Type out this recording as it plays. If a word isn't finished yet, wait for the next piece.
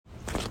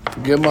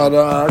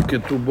Gemara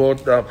Ketubot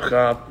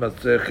Avchat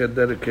Masechet,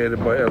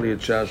 dedicated by Elliot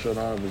Shashon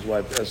and his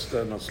wife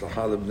Esther and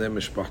Aslachah Lebnei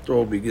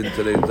Mishpachto. Begin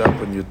today's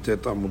daf on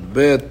Yutet Amud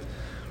Bet,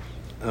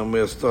 and we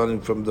are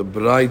starting from the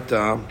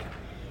Braita.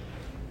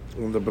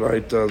 And the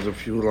Braita is a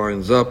few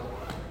lines up.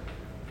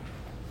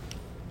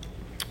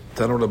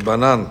 Tanu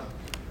Banan.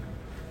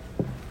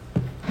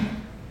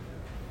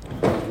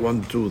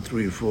 1, 2,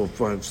 3, 4,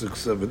 5, 6,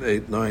 7,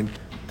 8, 9,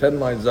 10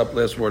 lines up.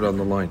 Last word on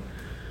the line.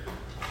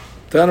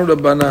 Tanu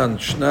Banan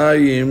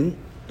Shnayim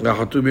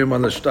Nachatubim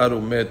al Shtar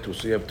Umetu.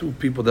 So you have two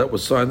people that were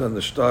signed on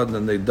the shtar and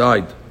then they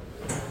died.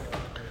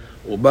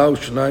 Ubau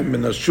Shnayim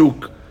min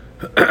Ashuk.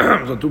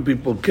 So two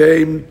people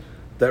came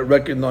that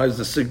recognized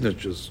the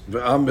signatures.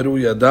 Ve'amiru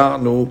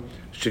Yada'nu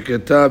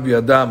Sheketav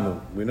Yadamu.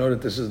 We know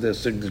that this is their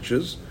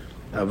signatures.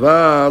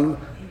 Aval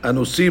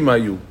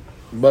Anusimayu.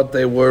 But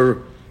they were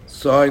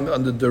signed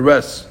under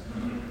duress.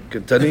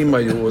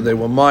 Ketanimayu, or they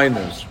were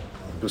minors.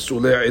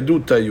 Pesulei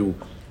Edutayu.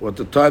 At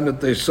the time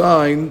that they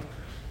signed,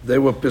 they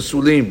were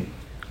pesulim.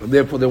 And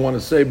therefore they want to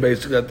say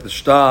basically that the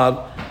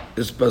shtar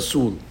is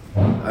pasul.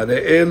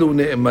 Are'elu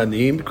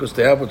ne'emanim, because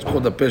they have what's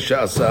called a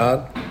pesha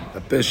asar,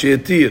 a pesha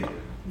yetir.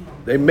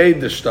 They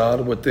made the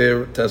shtar with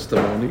their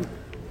testimony.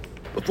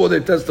 Before they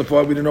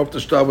testified, we didn't know if the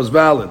shtar was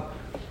valid.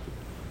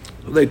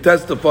 So they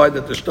testified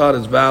that the shtar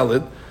is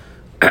valid,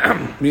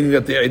 meaning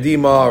that the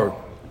edim are,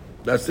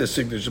 that's their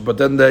signature, but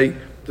then they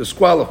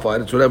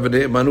disqualified. It's whatever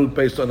ne'emanut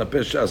based on a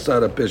pesha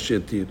asar, a pesha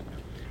yetir.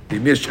 But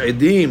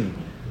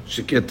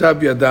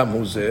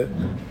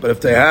if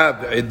they have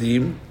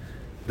edim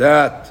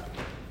that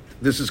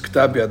this is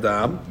kitab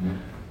yadam,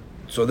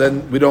 so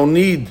then we don't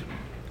need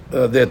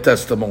their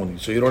testimony.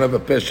 So you don't have a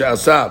pesha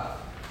asab,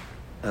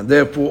 and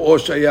therefore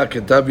oshaya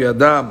kitab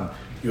yadam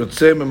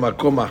yotze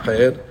memakom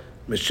acher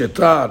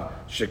mishetar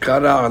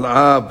shekara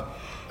alav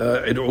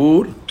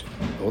irur.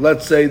 Or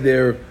let's say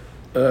their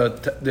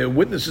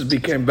witnesses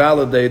became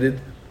validated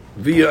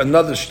via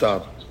another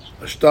shtar,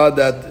 a shtar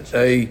that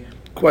a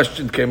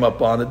question came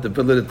up on it, the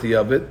validity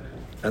of it,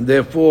 and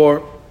therefore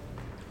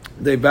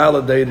they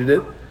validated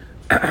it.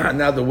 And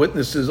now the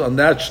witnesses on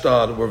that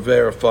shtar were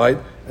verified,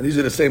 and these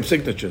are the same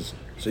signatures.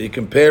 So you're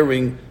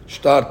comparing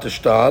shtar to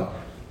shtar.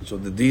 So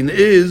the deen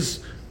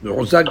is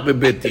me'uzak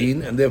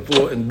bebetin, and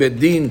therefore in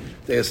bedin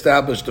they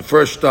established the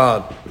first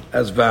shtar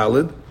as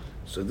valid.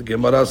 So the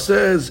Gemara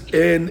says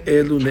en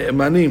elu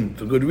ne'emanim,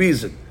 for good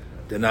reason.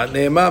 They're not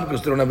ne'emam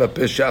because they don't have a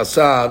pesha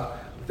asar.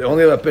 They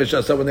only have a pesha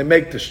asar when they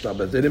make the shtar.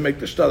 But they didn't make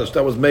the shtar. The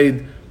shtar was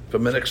made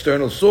from an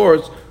external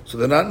source, so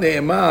they're not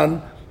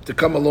ne'eman to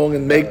come along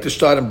and make the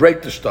shtar and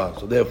break the shtar.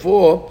 So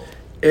therefore,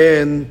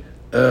 in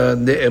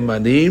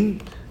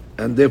ne'emanim,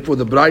 and therefore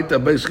the Braita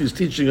basically is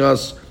teaching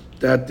us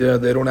that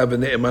they don't have a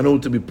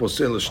ne'emanu to be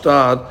posel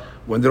shtar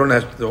when they don't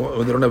have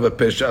a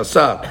pesha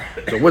asar.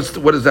 So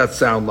what does that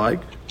sound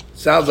like?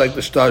 Sounds like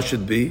the shtar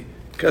should be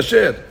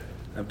kasher.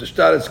 If the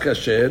shtar is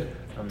kasher,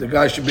 the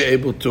guy should be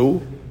able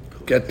to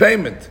get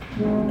payment.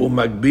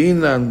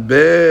 Umagbinan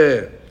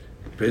be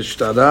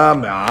peshtara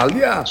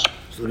me'alya.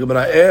 So the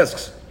Gemara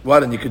asks,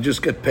 what? And you could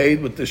just get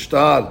paid with the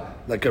shtar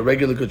like a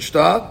regular good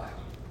shtar?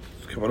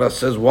 The Gemara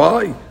says,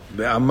 why?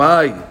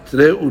 Be'amai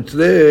tre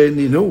utre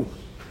ninu.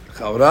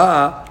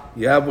 Chavra,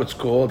 you have what's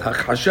called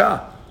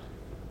hakhasha,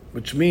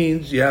 which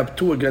means you have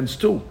two against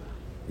two.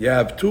 You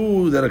have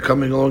two that are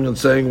coming along and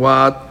saying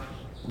what?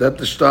 That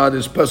the shtar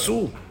is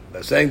pasul.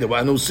 They're saying they were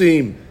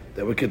anusim,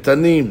 they were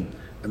ketanim.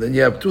 And then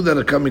you have two that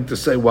are coming to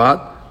say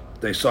what?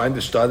 They signed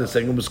the shtar, they're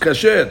saying it was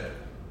kasher.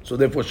 So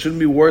therefore it shouldn't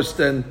be worse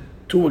than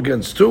two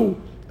against two.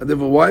 And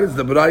therefore why does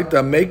the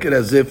Braita make it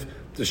as if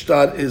the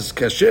shtar is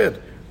kasher?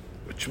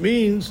 Which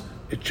means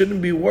it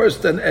shouldn't be worse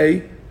than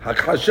a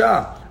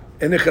hakhasha.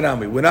 In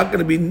economy. We're not going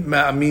to be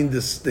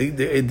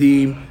the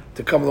edim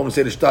to come along and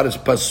say the shtar is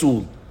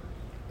pasul.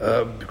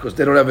 Because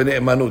they don't have an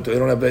emanut, they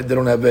don't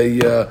have a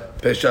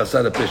pesha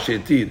asar, a pesha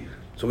yetir.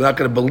 So we're not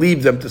going to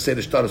believe them to say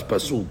the shtar is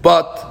pasul.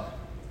 But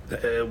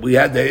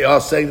they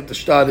are saying that the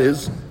shtar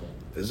is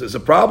a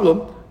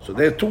problem. So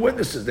there are two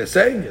witnesses. They're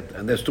saying it,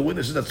 and there's two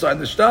witnesses that signed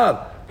the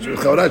shtar. So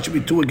the chavra should be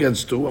 2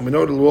 against 2, and we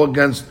know the law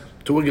against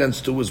 2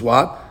 against 2 is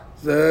what?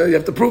 You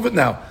have to prove it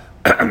now.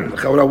 The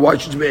chavra, why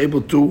should you be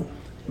able to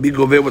be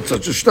goveh with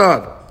such a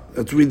shtar?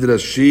 Let's read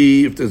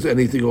Rashi if there's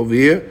anything over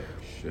here.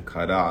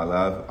 שקרא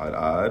עליו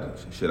ערער,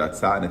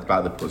 שרצה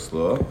נתבע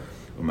לפוסלו,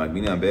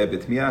 ומגבינה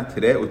בתמיה,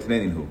 תראה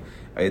ותנין הוא.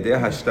 על ידי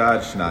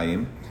השטר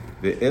שניים,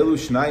 ואלו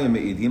שניים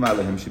מעידים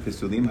עליהם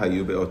שפסולים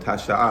היו באותה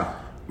שעה.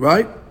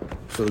 Right?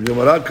 So the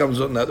Gemara comes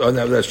on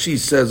that she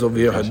says over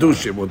here,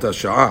 Hadushim, באותה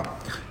שעה.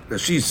 That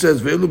she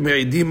says, ואלו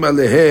מעידים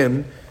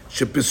עליהם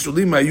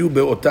שפסולים היו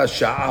באותה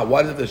שעה.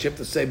 Why did she have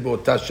to say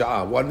באותה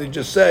שעה? Why didn't they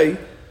just say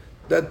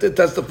that they're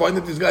testifying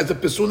that these guys are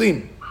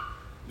pesulim?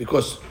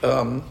 Because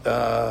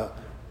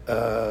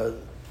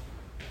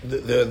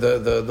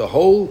the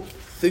whole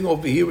thing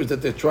over here is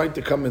that they're trying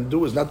to come and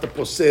do is not to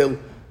posel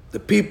the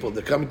people.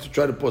 They're coming to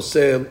try to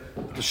posel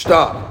the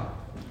shtar,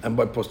 and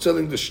by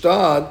poseling the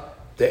shtar,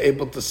 they're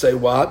able to say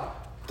what?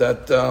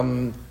 That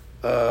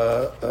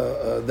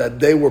that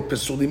they were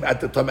pesulim at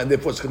the time, and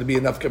therefore it's going to be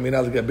enough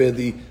kaminah to be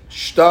the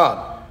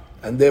shtar,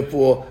 and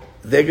therefore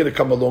they're going to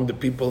come along, the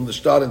people in the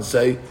shtar, and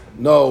say,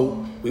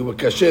 no, we were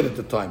kasher at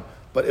the time.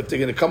 But if they're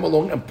going to come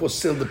along and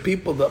posil the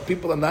people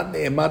are not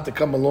ne'emat to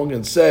come along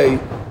and say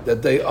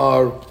that they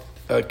are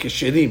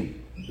kesherim.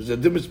 There's a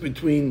difference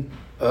between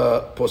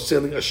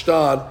poseling a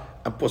shtar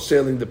and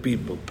poseling the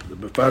people. The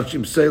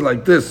Mefarshim say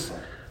like this: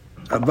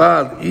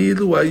 אבל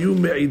אילו היו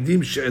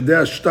מעידים שעדי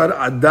השטר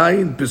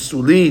עדיין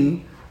פסולין,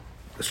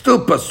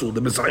 still פסול,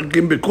 הם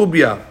משחקים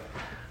בקוביה,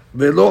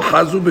 ולא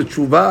חזו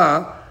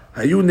בתשובה,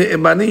 היו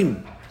נאמנים.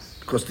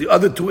 Because the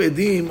other two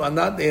edim are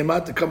not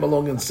ne'emat to come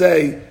along and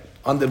say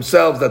on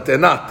themselves that they're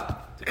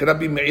not. They cannot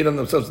be made on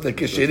themselves that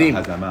they're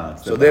kesherim.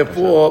 So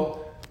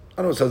therefore,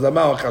 I don't know,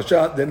 hazama or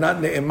chasha, they're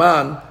not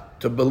ne'eman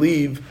to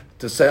believe,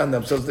 to say on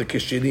themselves they're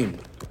kesherim,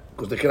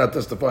 because they cannot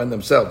testify on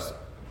themselves.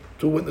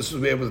 Two witnesses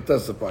will be able to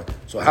testify.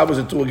 So how is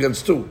it 2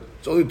 against 2?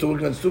 It's only 2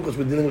 against 2 because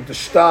we're dealing with the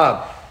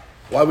shtar.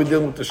 Why are we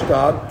dealing with the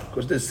shtar?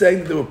 Because they're saying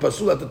that they were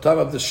pasul at the time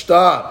of the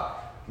shtar.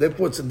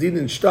 Therefore, it's a din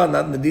in shtar,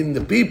 not in the din in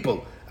the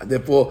people. And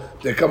therefore,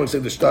 they're coming and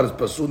saying the shtar is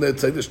pasul, and they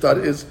say the shtar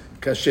is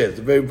kasher. It's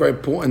very, very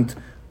important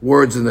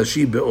words in the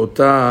Nashi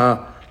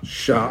be'ota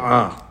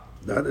sha'a.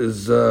 That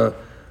is,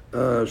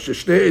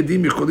 ששני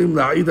עדים יכולים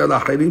להעיד על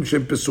האחרים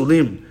שהם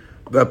פסולים,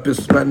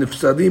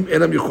 והנפסדים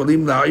אינם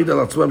יכולים להעיד על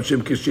עצמם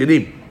שהם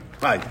כשרים.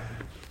 Right.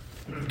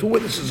 2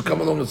 witnesses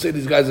come along and say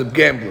these guys are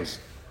gamblers.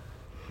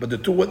 But the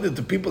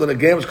people that are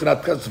gamblers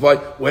cannot testify,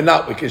 we're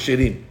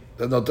kesherim.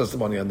 There's no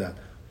testimony on that.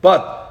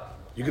 But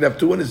you can have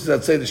 2 witnesses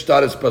that say the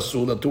shtar is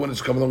pasul, and 2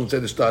 witnesses come along and say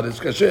the shtar is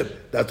kasher.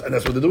 And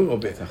that's what they're doing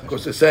over here. Of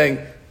course, they're saying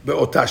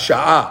be'ota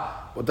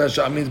sha'a. Be'ota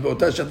sha'a means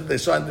be'ota sha'a that they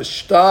signed the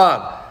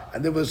shtar.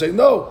 And they were saying,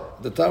 no,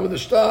 at the time of the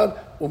shtar,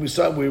 when we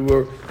signed, we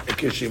were a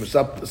kesherim.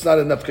 It's not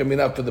enough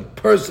kaminah for the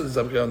persons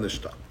that are on the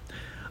shtar.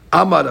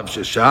 Amar Rav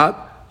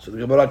Sheshet. So the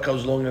Gemara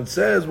comes along and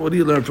says, what do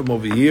you learn from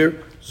over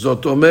here?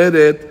 Zot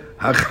omeret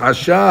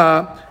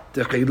hachasha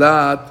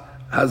techilat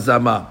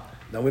hazama.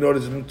 Now we know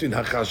there's a difference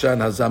between hachasha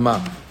and hazama.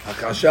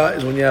 Hachasha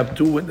is when you have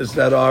 2 witnesses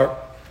that are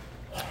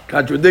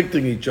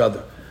contradicting each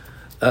other.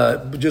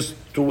 Just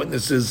 2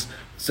 witnesses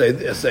say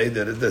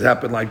that it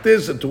happened like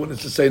this, and 2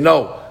 witnesses say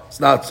no, it's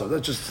not so.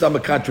 That's just some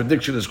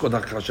contradiction. It's called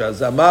hachasha.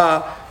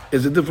 Hazama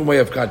is a different way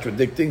of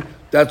contradicting.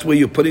 That's where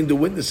you're putting the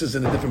witnesses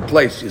in a different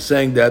place. You're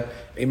saying that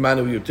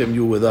Imanu Yutim,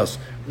 you with us.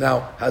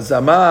 Now,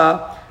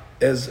 hazama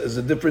is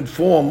a different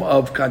form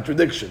of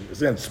contradiction.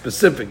 It's again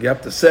specific. You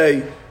have to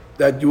say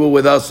that you were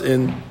with us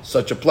in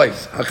such a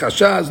place.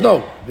 Hakasha is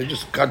no. They're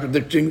just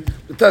contradicting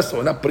the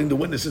testimony. We're not putting the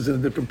witnesses in a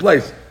different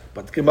place.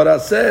 But the Gemara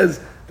says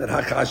that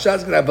Hakasha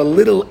is going to have a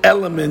little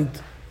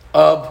element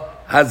of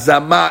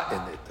hazama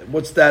in it. And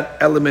what's that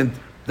element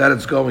that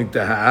it's going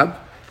to have?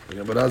 The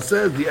Gemara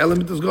says the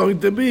element is going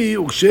to be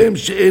ukshem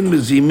she'en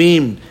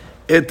mezimim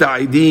et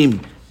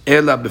ha'idim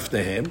ela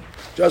b'fnehem.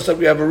 Just like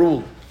we have a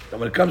rule that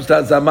when it comes to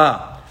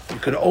hazama, you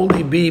can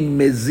only be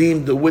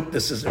mezim, the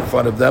witnesses in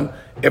front of them.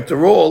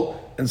 After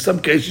all, in some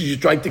cases you're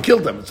trying to kill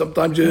them. And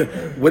sometimes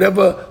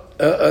whatever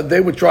they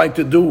were trying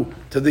to do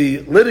to the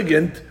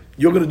litigant,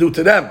 you're going to do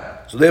to them.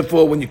 So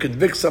therefore, when you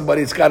convict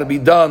somebody, it's got to be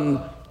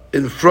done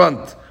in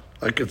front.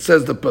 Like it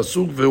says the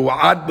pasuk,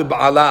 v'u'ad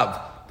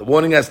b'ba'alav. The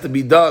warning has to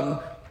be done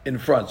in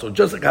front. So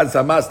just like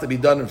hazama has to be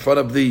done in front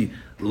of the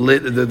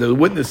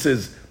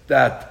witnesses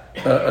that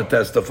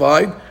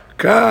testified,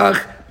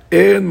 kach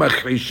en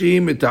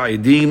machrishim et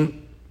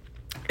ha'idim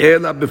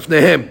ela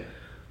b'fnehem.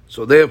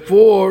 So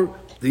therefore,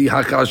 the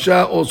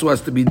hakasha also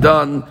has to be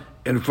done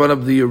in front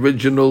of the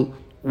original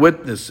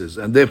witnesses.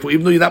 And therefore,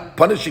 even though you're not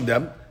punishing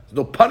them, there's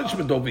no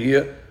punishment over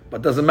here, but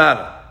it doesn't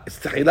matter. It's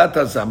techilat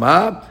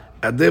hazama,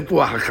 and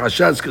therefore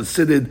hakasha is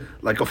considered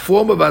like a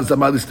form of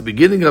hazama, at least the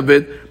beginning of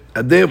it.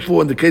 And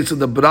therefore, in the case of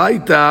the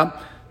Braita,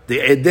 the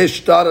Edei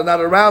Shtar are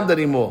not around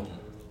anymore.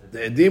 The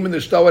Edim and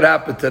the Shtar, what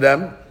happened to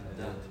them?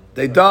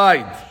 They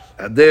died.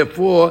 And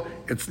therefore,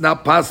 it's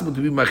not possible to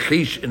be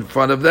Machish in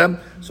front of them.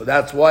 So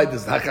that's why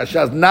this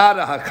Hakasha is not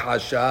a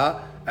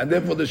Hakasha. And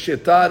therefore, the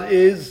Shetar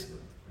is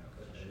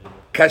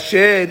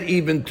Kasher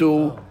even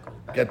to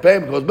get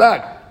payment. Goes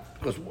back.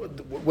 Because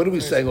what are we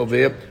saying over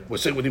here? We're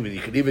saying you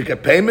can even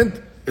get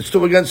payment. It's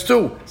 2 against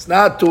 2. It's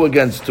not 2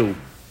 against 2.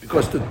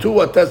 Because the 2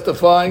 are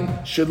testifying,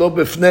 Shelo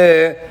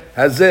b'fnei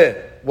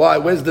hazeh. Why?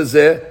 Where's the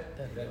zeh?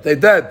 They're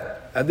dead.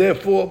 And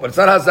therefore, but it's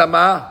not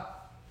hazama.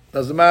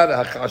 Doesn't matter.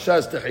 Hakasha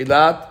is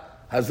techilat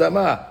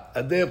hazama.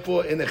 And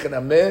therefore, in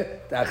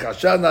echanameh, the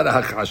hakasha is not a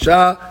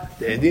hakasha.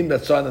 The edim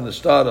that signed in the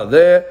shtar are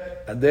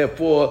there. And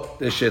therefore,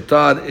 the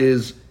shetar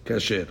is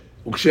kasher.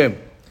 Ukshem.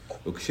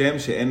 Ukshem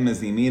she'en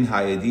mezimin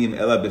ha'edim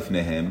ela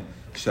b'fnehem,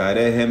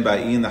 sha'arehem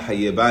ba'in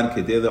lahayyeban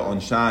kedei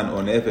le'onshan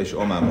o nefesh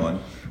o mamon,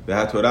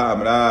 והתורה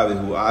אמרה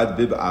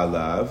והועד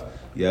בבעליו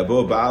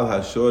יבוא בעל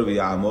השור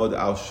ויעמוד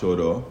על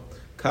שורו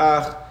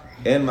כך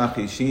אין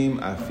מכחישים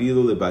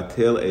אפילו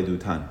לבטל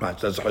עדותן. Right,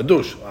 so that's a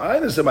chidush. I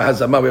understand my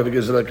hazama, we have a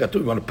gezerah katuv.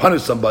 You want to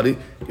punish somebody,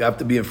 you have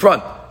to be in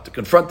front to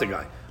confront the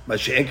guy. My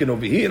she'enkin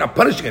over here, you're not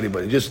punishing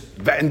anybody, just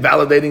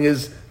invalidating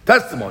his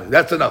testimony.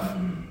 That's enough.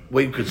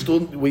 where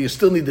you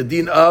still need the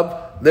din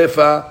of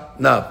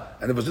lefanav.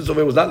 And if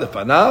it was not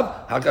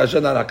lefanav,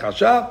 hakasha not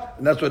hakasha,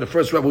 and that's why the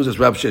first Rab, who's this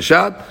Rab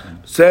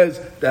Sheshat,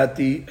 says that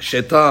the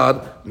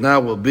shetar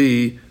now will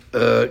be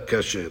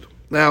kasher.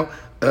 Now,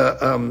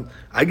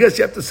 I guess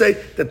you have to say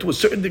that to a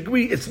certain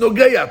degree, it's no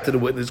gaya to the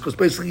witness, because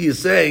basically you're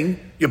saying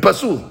you're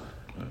pasul.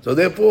 So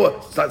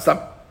therefore, it's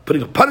not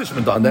putting a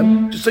punishment on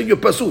them, just saying you're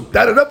pasul.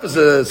 That enough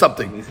is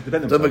something. So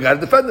if a guy to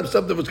defend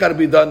himself, it's got to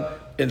be done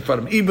in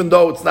front of him, even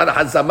though it's not a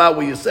hazama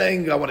where you're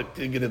saying I want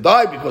to get to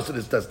die because of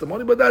his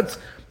testimony, but that's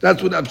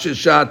what Rav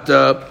Sheshat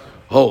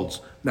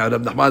holds. Now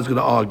Rav Nachman is going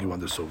to argue on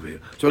this over here.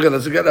 So again,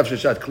 let's get Rav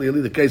Sheshat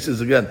clearly. The case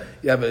is again,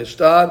 you have a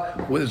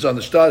shtar, witness on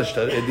the shtar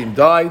Edim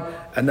died,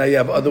 and now you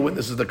have other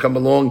witnesses that come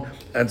along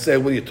and say,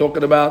 what are you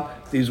talking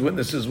about? These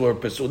witnesses were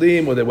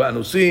pesulim, or they were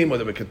anusim, or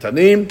they were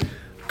ketanim.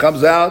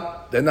 Comes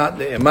out, they're not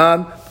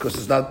ne'eman, because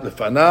it's not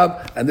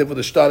lefanav, and therefore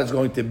the shtar is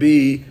going to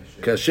be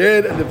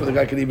kasher, and therefore the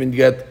guy can even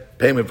get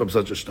payment from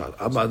such a shtar.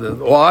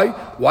 Why?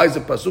 Why is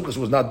it pasuk? Because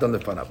it was not done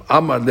lefanav.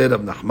 Amar le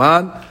Rav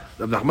Nachman.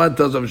 Rav Nachman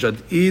tells Rav Shad,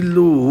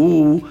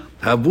 ilu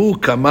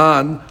havu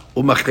kaman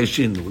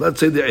umacheshinu. Let's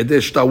say the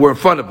edei shtar were in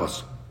front of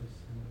us.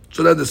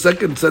 So that the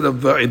second set of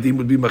edim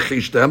would be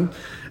machesh them,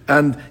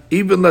 and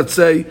even let's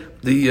say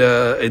the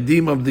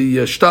edim of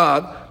the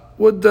shtar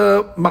would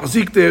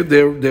mahzik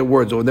their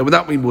words, or they would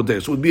not be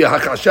mudeh. So it would be a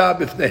hakasha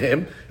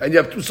b'fnehem, and you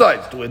have two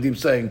sides. Two edim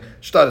saying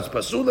shtar is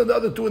pasul, and the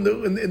other two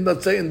in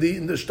let's say in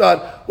the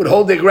shtar would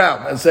hold their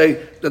ground and say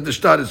that the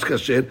shtar is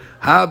kasher.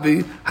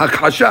 Havi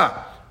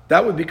hakasha.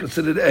 That would be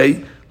considered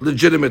a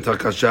legitimate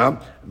hakasha.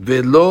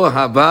 Velo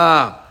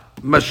hava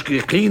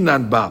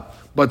mashkichinan ba.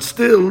 But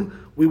still,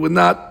 we would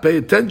not pay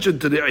attention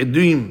to the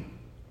edim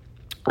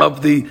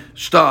of the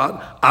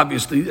shtar,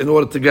 obviously, in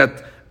order to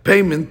get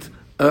payment.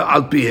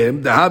 Al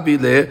pihem, the havi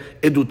le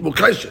edut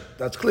mukreshet.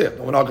 That's clear.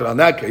 No one argued on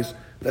that case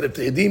that if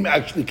the edim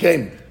actually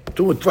came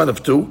two in front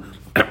of two,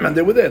 and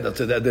they were there, that's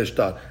their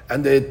shtar,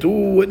 and the two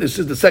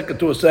witnesses, the second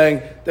two are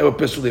saying they were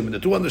pesulim, and the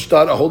two on the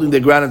shtar are holding their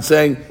ground and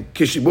saying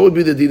kishi. What would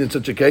be the din in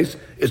such a case?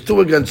 It's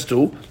 2 against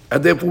 2,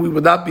 and therefore we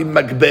would not be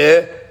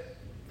magbeh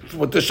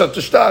with the shtar,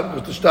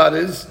 because the shtar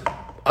is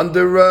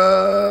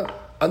under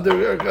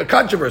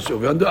controversy,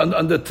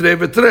 under tre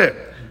v'tre.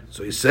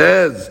 So he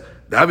says,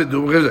 David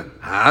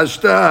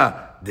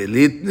hashta.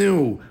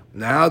 Delitnu.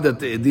 Now that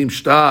the edim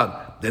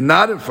shtar, they're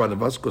not in front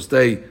of us because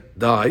they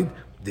died.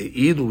 The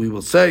idu, we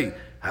will say,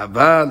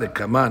 hava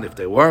lekaman. If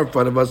they were in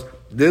front of us,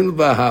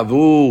 dilva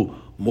havu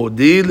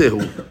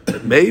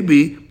modilehu.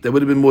 Maybe they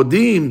would have been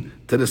modim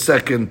to the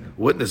second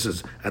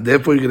witnesses, and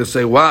therefore you're going to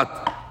say what?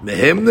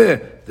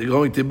 Mehemne. They're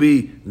going to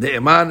be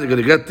ne'eman. They're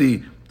going to get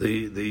the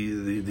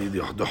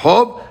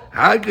hob.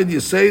 How can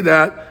you say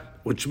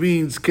that? Which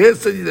means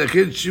kesed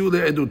yidachid shu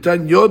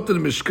le'edutan yoter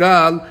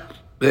mishkal.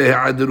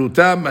 How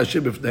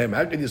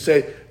can you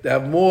say they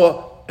have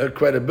more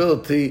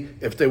credibility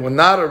if they were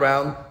not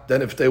around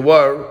than if they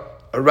were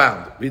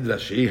around? Read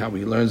Rashi, how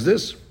he learns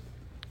this.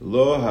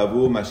 Lo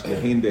havu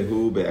mashkechin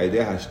behu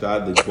be'edei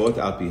hashtar l'gbot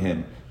al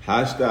pihem.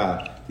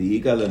 Hashtar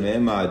ti'iga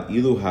lememad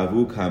ilu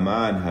havu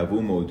kaman havu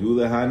modu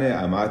lehane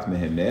amat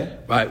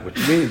mehemne. Right,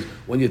 which means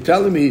when you're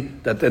telling me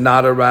that they're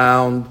not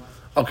around,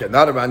 okay,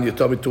 not around, you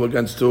tell me 2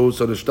 against 2,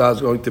 so the shtar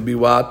is going to be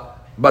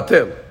what?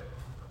 Batil.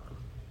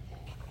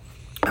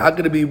 How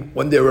can it be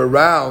when they're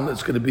around?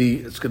 It's going to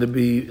be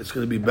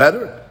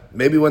better.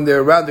 Maybe when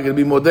they're around, they're going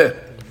to be modeh,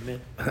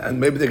 and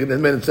maybe they can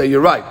admit and say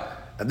you're right,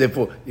 and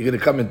therefore you're going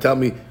to come and tell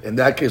me in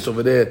that case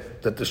over there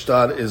that the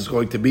shtar is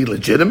going to be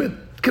legitimate.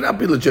 It cannot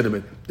be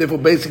legitimate. Therefore,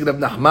 basically, Rav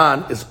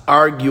Nachman is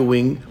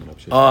arguing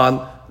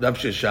on Rav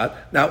Sheshat.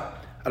 Now,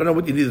 I don't know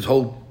what you need this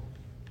whole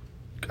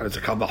kind of a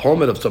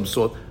kavahormet of some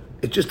sort.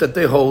 It's just that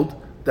they hold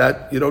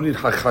that you don't need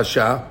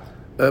hakasha.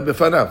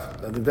 B'fanav.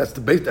 I think that's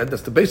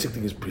the basic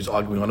thing he's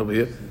arguing on over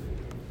here.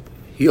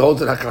 He holds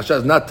that hakasha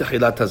is not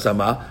techilat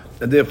hazama,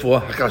 and therefore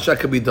hakasha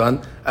can be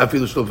done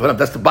afilu shlo b'fanav.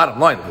 That's the bottom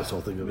line of this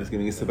whole thing. He's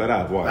giving a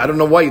separah. Why? I don't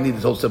know why you need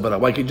this whole separah.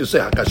 Why can't you just say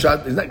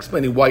hakasha? He's not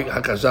explaining why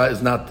hakasha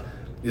is not.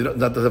 That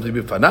doesn't have to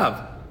be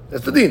b'fanav.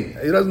 That's the din.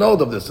 He doesn't know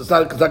of this. It's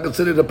not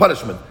considered a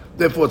punishment.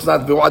 Therefore, it's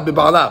not v'wad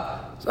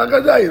b'ba'alav. It's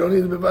hakasha. You don't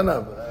need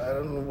b'fanav. I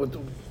don't know what.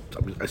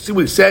 I see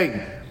what he's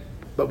saying.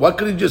 But what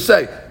could he just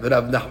say?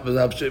 Rav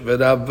Nachman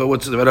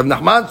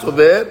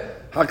sover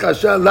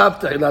hakasha lav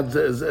techilat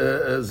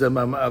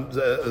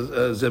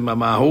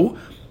zemamahu,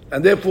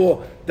 and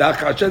therefore the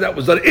hakasha that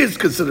was done is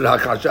considered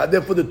hakasha.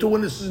 Therefore, the 2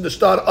 witnesses in the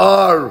shtar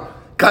are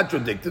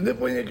contradicted.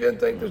 Therefore, you can't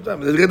take this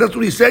time. That's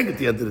what he's saying at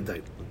the end of the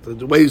day.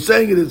 The way he's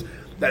saying it is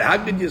that how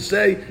can you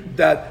say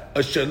that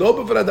a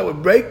shalom that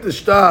would break the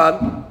shtar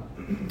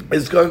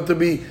is going to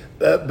be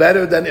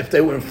better than if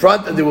they were in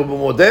front and they were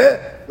more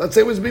there? Let's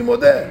say it was be more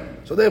there.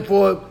 So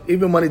therefore,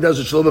 even when he does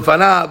a shalom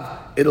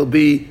b'fanav, it'll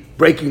be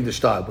breaking the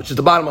shtar, which is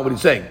the bottom of what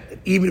he's saying.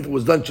 Even if it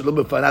was done shalom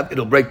b'fanav,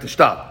 it'll break the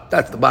shtar.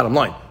 That's the bottom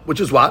line. Which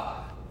is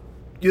what?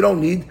 You don't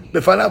need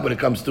b'fanav when it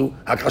comes to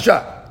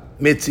hakasha.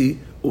 Mitzi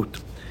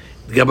ut.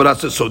 The Gemara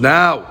says, so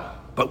now,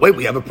 but wait,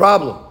 we have a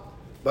problem.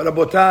 But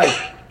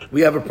Rabotai,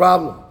 we have a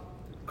problem.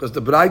 because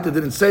the Braita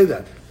didn't say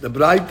that. The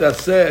Braita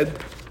said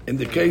in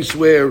the case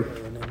where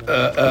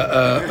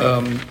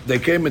they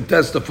came and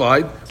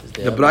testified,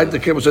 the Braita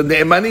came and said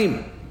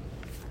Ne'emanim.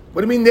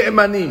 What do you mean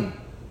Ne'emanim?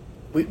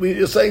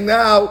 You're saying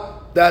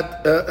now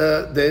that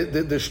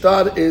the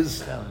shtar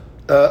is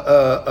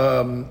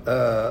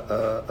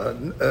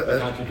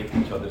contradict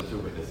each other's two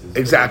witnesses.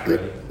 exactly.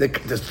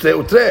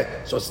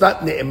 So it's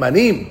not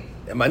Ne'emanim.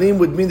 Ne'emanim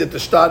would mean that the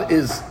shtar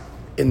is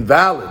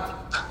invalid.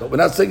 But we're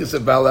not saying it's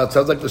invalid. It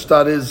sounds like the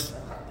shtar is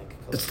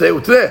it's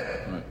Teutre.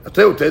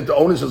 The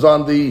onus is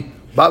on the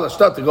Baal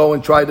Shtar to go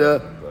and try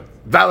to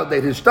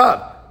validate his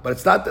shtar. But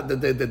it's not that the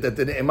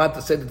Ne'eman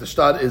to say that the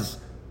shtar is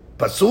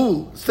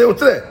Pasul, it's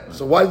Teutre.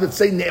 So why did it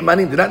say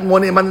Ne'emanim? They're not more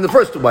Ne'eman in the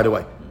first two, by the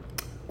way.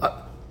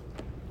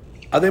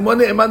 Are they more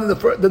Ne'eman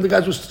than the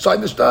guys who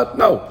signed the shtar?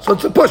 No. So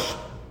it's a push.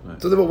 Right.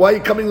 So why are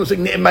you coming and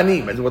saying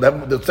Ne'emanim?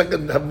 The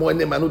second have more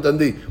Ne'emanut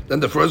than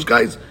the first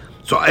guys?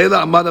 So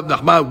Ayla Amad of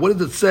Nachman, what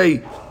did it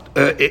say?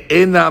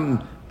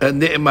 Enam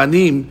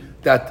Ne'emanim,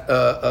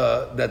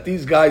 that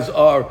these guys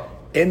are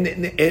in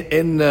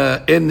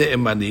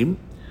Ne'emanim.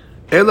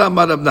 Ayla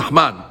Amad of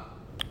Nachman.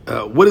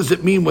 What does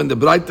it mean when the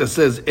Braita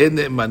says in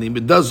Ne'emanim?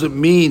 It doesn't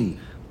mean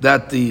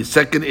that the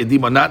second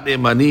Edim are not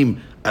Ne'emanim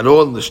at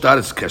all and the shtar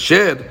is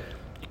kasher.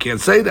 You can't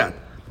say that.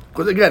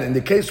 Because again, in the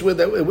case where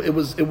it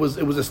was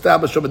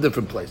established from a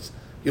different place.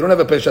 You don't have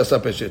a Peshasa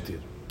Peshetir.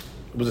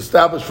 It was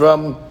established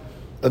from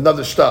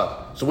another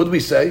shtar. So what do we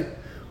say?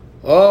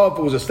 Oh, if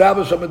it was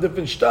established from a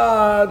different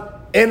shtar,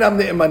 enam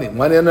ne'emanim.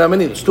 Why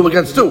ne'emanim? It's 2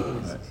 against 2.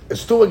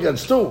 It's 2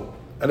 against 2.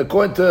 And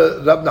according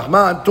to Rab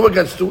Nachman, 2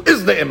 against 2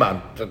 is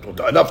ne'eman.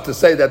 Enough to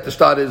say that the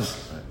shtar is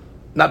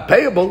not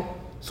payable.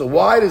 So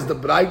why does the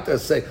Braita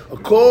say,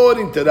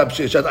 according to Rab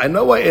Sheshet, I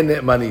know why in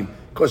ne'emanim,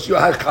 because your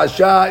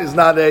hakasha is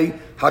not a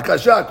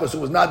hakasha, because it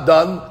was not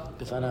done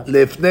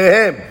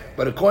lifnehem.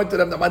 But according to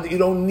Rab Nachman, you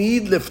don't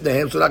need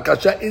lifnehem, so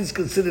hakasha is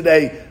considered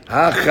a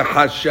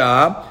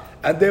hakasha.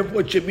 And therefore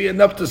it should be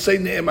enough to say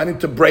Ne'emanim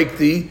to break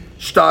the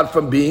shtar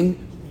from being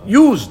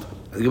used.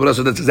 And the Gemara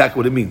said that's exactly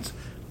what it means.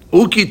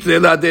 Leave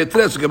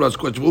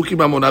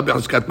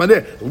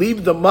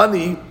the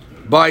money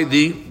by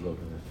the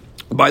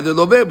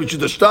loveh, which is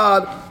the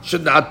shtar,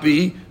 should not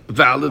be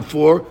valid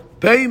for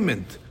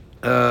payment.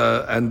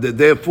 And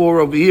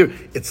therefore over here,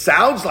 it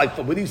sounds like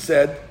from what he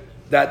said,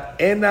 that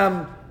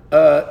enam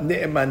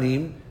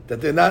ne'emanim, that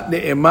they're not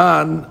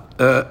ne'eman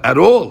at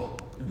all.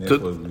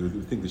 Therefore,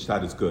 you think the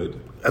shtar is good.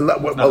 And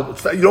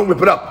you don't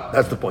rip it up.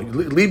 That's the point.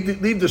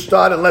 Leave the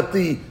shtar and let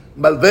the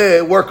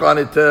malveh work on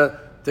it to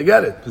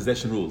get it.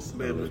 Possession rules.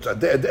 Why?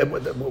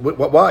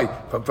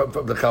 From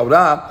the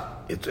Chaura,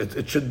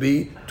 it should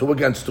be 2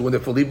 against 2, and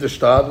therefore leave the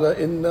shtar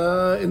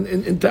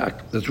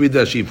intact. Let's read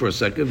that sheet for a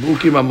second.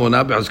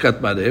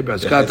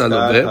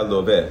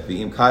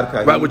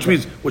 Right, which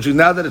means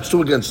now that it's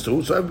 2 against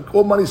 2, so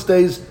all money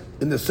stays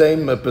in the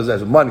same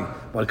possession. Money.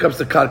 When it comes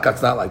to karka,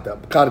 it's not like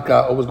that.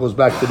 Karka always goes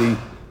back to the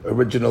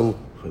original.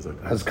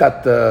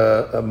 Hazkat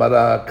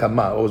Mara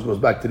Kama always goes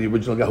back to the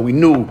original guy who we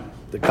knew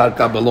the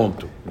karka belonged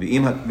to. Right.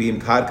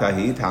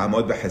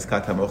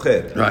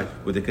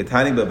 With the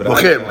Ketani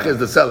Mocher is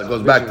the seller. It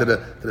goes back to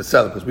the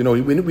seller because we know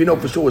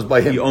for sure it was by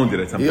him. He owned it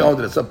at some point. He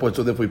owned it at some point,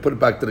 so therefore we put it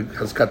back to the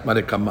Hazkat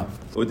Mara Kama.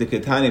 With the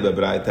Ketani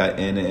Babraita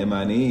and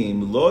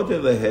Emanim, Lo de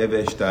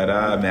Leheve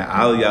Shtara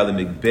Me'alia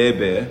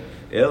Lemikbebe,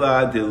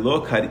 Ela de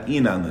Lo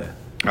Karinan Le.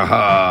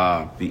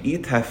 Aha.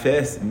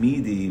 V'itafes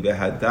midi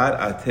v'hadar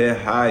ate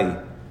hai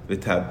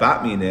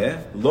v'tabat mineh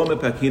lo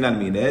mepakinan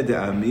mineh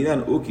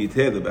de'aminan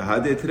ukite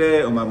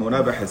v'hadetre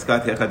umamuna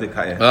v'cheskat hechad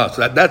ekayeh.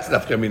 So that's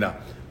nafkamina.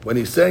 When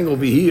he's saying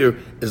over here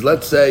is,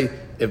 let's say,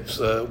 if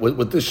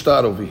with this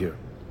shtar over here,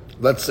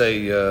 let's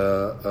say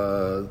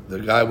the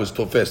guy was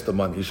tofes the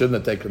money. He shouldn't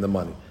have taken the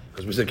money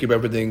because we said keep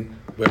everything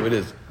where it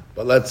is.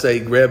 But let's say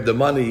he grabbed the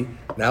money.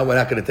 Now we're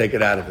not going to take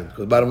it out of him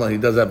because bottom line he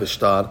does have a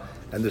shtar,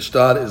 and the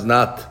shtar is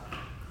not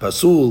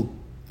pasul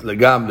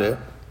legamre,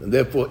 and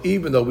therefore,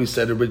 even though we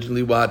said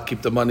originally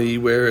keep the money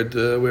where it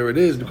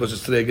is because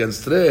it's 3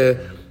 against 3,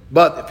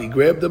 but if he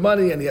grabbed the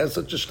money and he has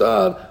such a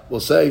shtar, we'll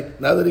say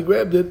now that he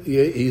grabbed it,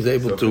 he's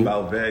able to. So if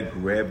Malveh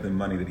grabbed the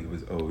money that he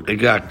was owed,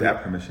 exactly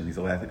that permission, he's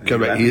allowed to.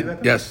 Correct.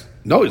 Yes.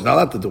 No, he's not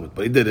allowed to do it,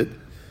 but he did it.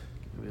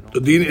 The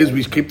deen is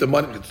we keep the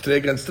money. It's 3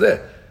 against 3.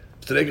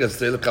 It's 3 against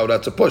 3. Look how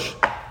that's a push.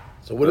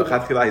 So what? He's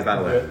not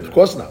allowed. Of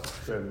course not.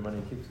 So the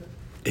money keeps it.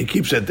 He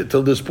keeps it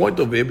till this point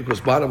over here because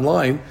bottom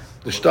line,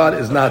 the shtar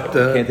is not. He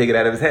can't take it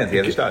out of his hands. He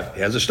has a shtar. He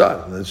has a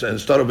shtar, and the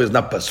shtar over here is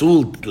not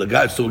pasul. The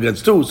guy is 2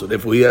 against 2, so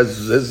therefore he has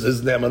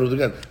his ne'emanut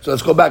again. So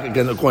let's go back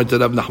again according to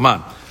Rab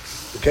Nachman.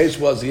 The case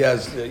was you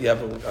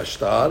have a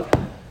shtar,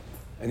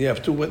 and you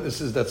have 2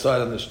 witnesses that side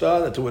on the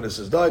shtar. The 2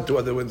 witnesses died. 2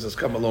 other witnesses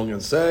come along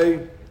and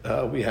say,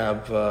 we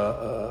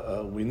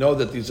know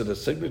that these are the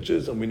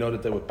signatures, and we know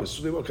that they were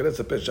pesulim. Okay, that's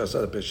a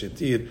peshasa, a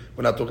peshetir.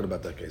 We're not talking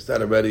about that case.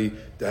 That already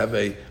they have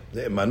the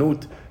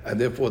emanut, and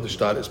therefore the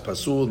shtar is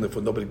pasul, and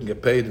therefore nobody can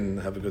get paid and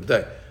have a good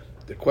day.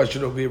 The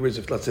question over here is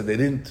if, let's say, they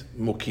didn't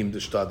mukim the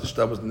shtar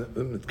was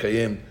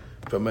mitkayim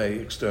from a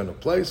external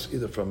place,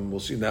 either from, we'll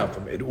see now,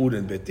 from Erud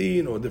and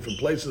Betin, or different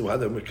places, where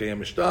they're Mekayem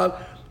Mishtar.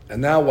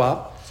 And now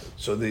what?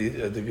 So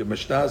the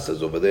Mishnah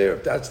says over there,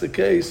 if that's the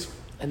case,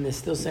 and they're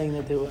still saying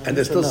that they were. and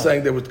they're still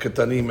saying they were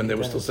Ketanim, and they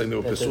were still saying they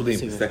were Pesulim.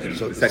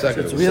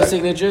 It's real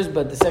signatures,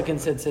 but the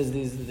second set says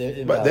these.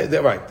 But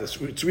they're right.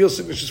 It's real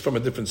signatures from a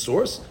different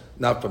source,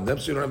 not from them.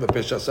 So you don't have a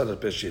Pesh Asad or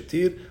Pesh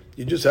Yetir.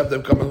 You just have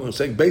them coming and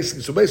saying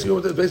basically. So basically,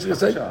 what they're basically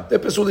saying, they're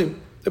Pesulim.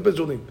 They're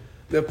Pesulim.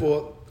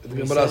 Therefore, the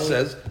Gemara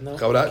says, no, you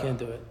can't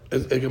do it.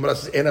 The Gemara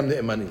says, Enam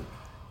Ne'emanim.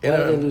 Why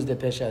did they lose the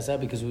Pesha Asa?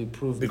 Because we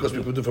proved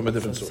it from a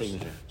different source.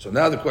 Signature. So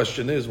now the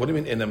question is, what do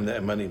you mean Enam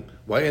Ne'emanim?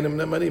 Why Enam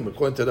Ne'emanim?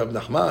 According to Rav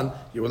Nachman,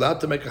 you're allowed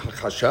to make a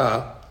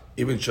Hakasha,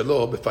 even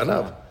Shalo,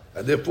 Befanav.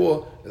 And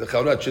therefore, the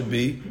Chaurat should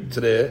be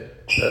Tere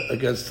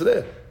against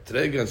Tere.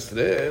 Tere against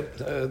Tere.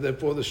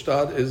 Therefore, the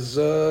Shtad is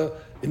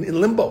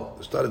in limbo.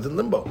 The Shtad is in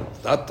limbo.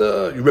 It's not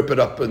you rip it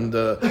up and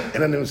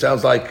Enam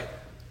sounds like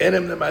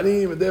Enam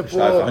Ne'emanim, and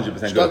therefore,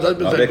 Shtad's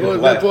 100%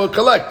 good, therefore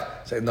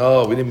collect. Say,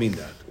 no, we didn't mean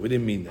that. We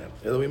didn't mean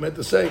that. We meant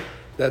to say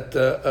that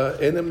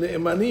Enem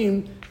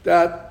Ne'emanim,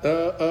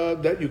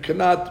 that you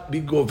cannot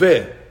be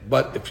goveh,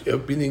 but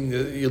if meaning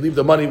you leave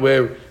the money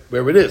where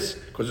it is,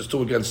 because it's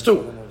 2 against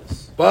 2.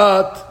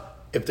 But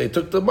if they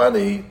took the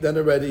money, then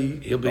already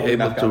he'll be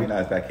able to.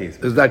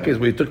 There's that case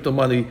where he took the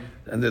money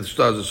and then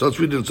starts. So let's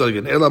read it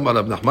again. Elam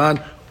Rav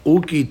Nachman,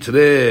 Uki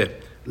Tre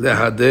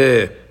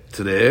Lehadeh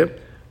Tre.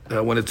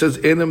 When it says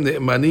Enem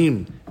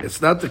Ne'emanim,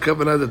 it's not the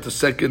covenant that the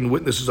second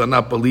witnesses are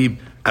not believed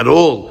at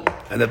all,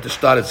 and that the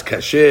shtar is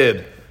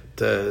kasher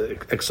to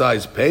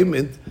excise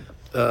payment,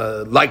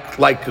 like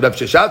Rav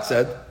Sheshat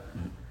said.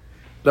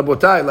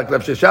 Rabotai, like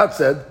Rav Sheshat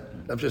said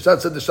the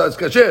shtar is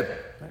kasher.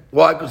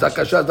 Why? Because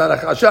Hakasha is not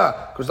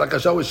Hakasha. Because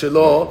Hakasha was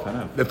Shelo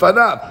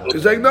Befanav.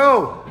 He's saying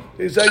no.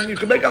 He's saying you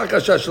can make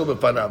Hakasha Shelo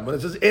Befanav. When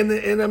it says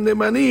Enem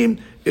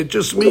Ne'emanim, it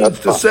just means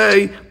to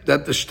say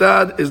that the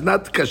shtar is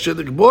not kasher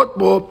to bought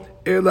more.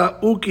 Ela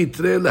uki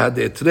tre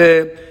lahadeh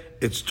tre.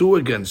 It's 2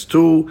 against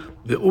 2.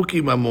 The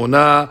uki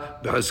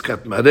mamona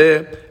b'chazkat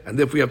mareh. And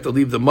if we have to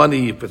leave the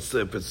money, if it's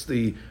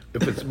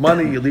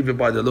money, you leave it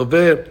by the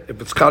lover.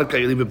 If it's karka,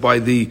 you leave it by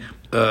the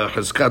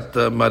chazkat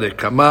mareh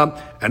kama.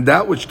 And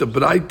that which the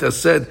Braita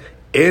said,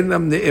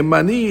 enam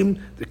ne'emanim,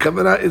 the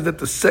kavanah is that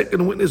the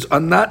second witness are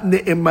not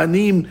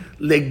ne'emanim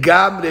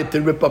legamre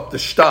to rip up the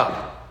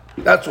shtar.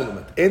 That's what it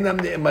meant.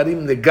 Enam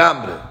ne'emanim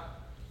legamre.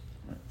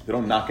 They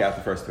don't knock out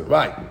the first 2.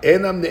 Right.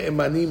 Enam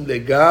ne'emanim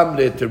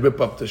legamre to rip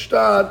up the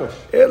shtar.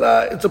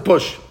 Ela, it's a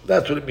push.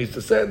 That's what it means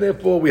to say. And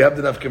therefore, we have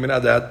the nafkamina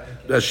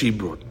that she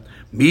brought.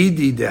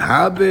 Midi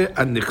dehave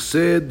an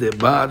nichse de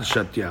bar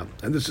shatya.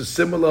 And this is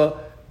similar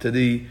to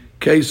the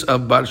case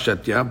of bar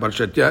shatya. Bar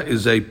shatya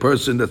is a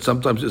person that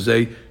sometimes is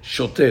a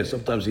shoteh.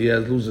 Sometimes he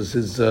loses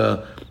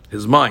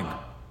his mind.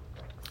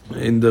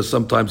 And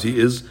sometimes he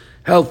is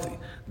healthy.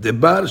 The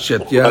bar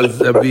shatya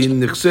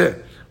zabin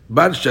nichse.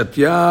 Bar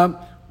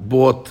shatya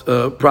bought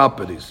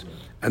properties.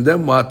 And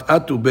then what?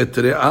 Atu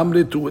betere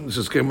amri, 2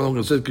 witnesses came along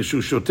and said, Kishu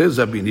shoteh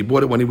zabin. He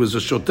bought it when he was a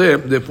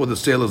shoteh, therefore the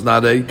sale is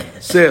not a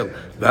sale.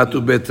 Atu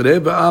betere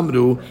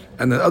ve'amru,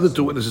 and the other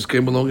 2 witnesses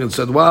came along and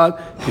said, what?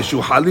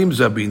 Kishu halim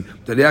zabin.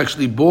 That he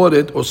actually bought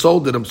it, or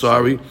sold it,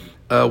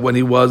 when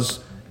he was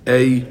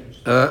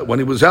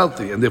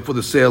healthy, and therefore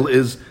the sale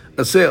is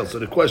a sale. So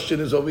the question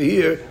is over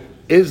here,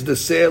 is the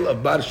sale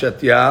of bar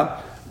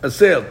shatya a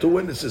sale? 2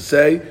 witnesses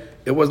say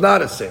it was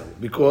not a sale,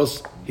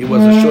 because he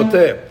was a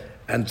shoteh.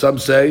 And some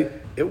say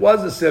it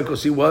was a sale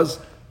because he was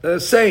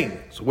sane.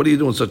 So what do you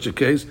do in such a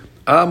case?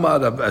 Amar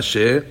Rav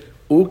Asher,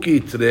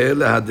 uki tre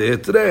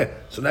lehadeh tre.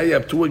 So now you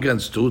have 2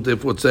 against 2,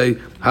 therefore say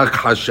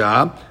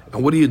hakhasha.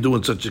 And what do you do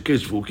in such a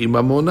case? Uki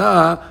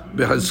mamona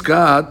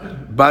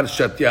behazkat bar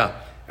shatya.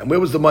 And where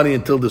was the money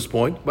until this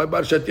point? By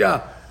bar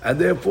shatya. And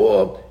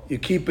therefore you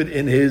keep it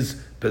in his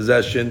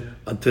possession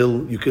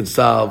until you can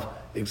solve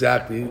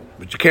exactly,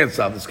 but you can't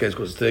solve this case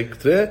because it's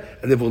tre,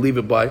 and therefore leave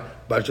it by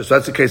bar shatya. So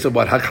that's the case of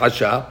what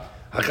hakhasha.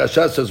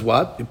 Hakasha says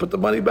what? You put the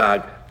money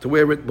back to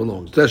where it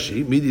belongs.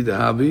 Tashi, midi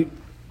dehavi.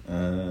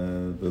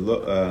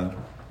 Zabin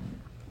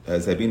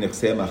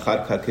nechse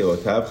machar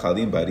kakeotav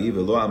chalim bari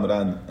velo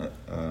amran.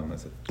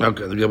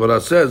 Okay, the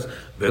Gemara says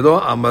velo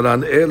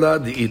amran ela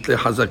diitle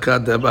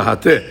hazaka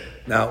debahate.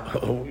 Now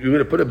you're going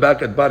to put it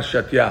back at bar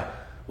shatya.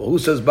 Well, who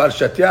says bar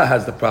shatya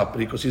has the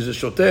property because he's a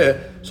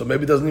shoteh? So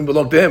maybe it doesn't even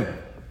belong to him.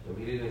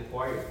 He didn't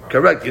acquire it.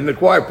 Correct. He didn't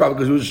acquire property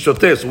because he was a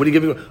shoteh. So what do you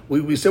give him?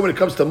 We say when it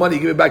comes to money,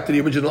 you give it back to the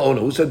original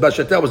owner. Who said bar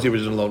shatya was the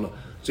original owner?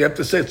 So you have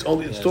to say it's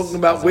talking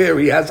about where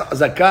he has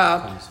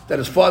zakah that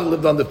his father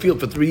lived on the field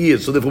for 3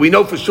 years. So therefore we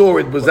know for sure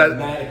it was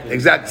that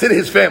exact. It's in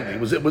his family.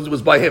 It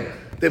was by him.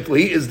 Therefore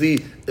he is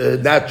the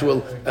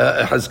natural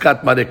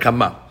hazkat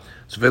marekama.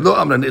 So velo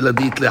amran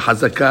iladit le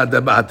hazaka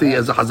dabahati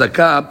as a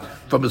hazaka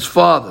from his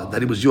father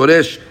that he was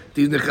yoresh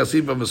these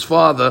nechassim from his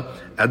father,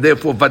 and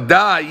therefore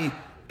vadai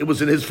it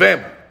was in his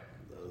family.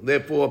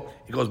 Therefore,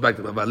 he goes back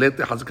to Bavalete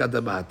Hazakah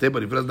Dabahate,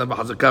 but if he doesn't have a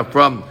Hazakah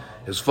from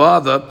his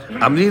father,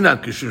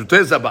 Amnina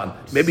Kishuteh Zaban.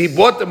 Maybe he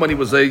bought them when he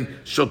was a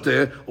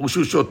Shoteh, or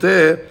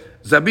Shoteh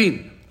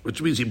Zabin.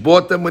 which means he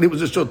bought them when he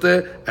was a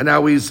shoteh, and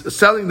now he's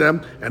selling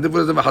them, and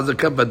therefore doesn't have a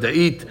hazakah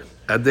v'da'it,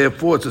 and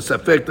therefore it's a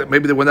safek that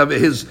maybe they were never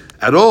his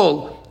at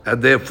all,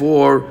 and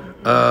therefore,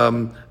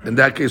 in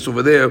that case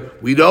over there,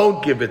 we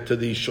don't give it to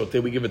the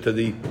shoteh, we give it to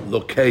the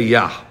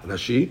lokeyah.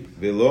 Rashi?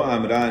 Velo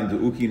amran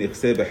du'uki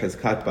nechse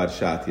b'chizkat bar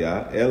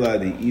shatya, ela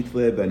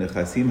di'itle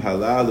b'nechasim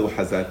halalu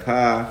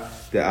hazaka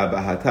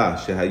de'abahata,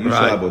 shehayu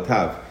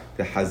shalabotav,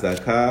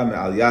 de'hazaka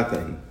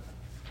me'alyatahi.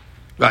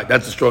 Right,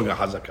 that's a stronger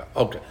hazakah.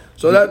 Okay.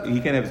 So that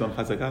he can't have his own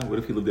hazakah. What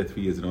if he lived there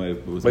 3 years and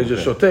nobody was but he's a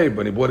shoteh,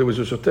 when he bought it was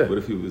a shoteh. What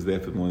if he was there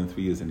for more than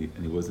 3 years and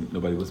he wasn't,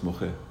 nobody was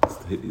mocheh?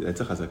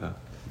 That's a hazakah.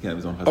 He can't have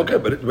his own hazakah. Okay,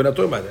 but we're not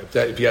talking about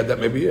that. If he had that,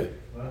 maybe yeah.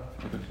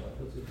 Okay.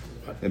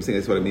 I'm saying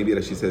that's what maybe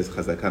that she says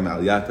chazakah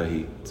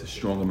me'alyatahi. It's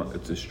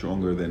a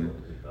stronger than,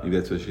 maybe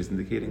that's what she's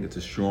indicating. It's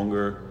a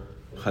stronger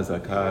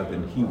chazakah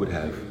than he would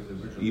have.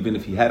 Even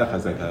if he had a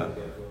chazakah,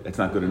 that's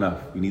not good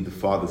enough. We need the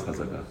father's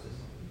chazakah.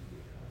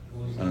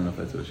 I don't know if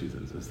that's what she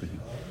says. I was thinking.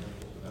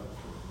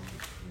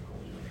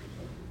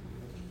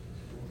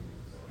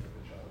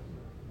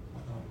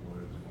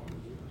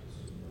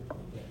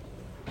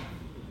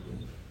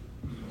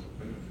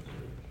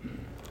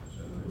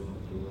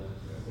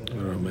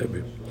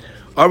 Maybe.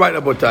 All right,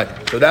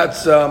 Abotai.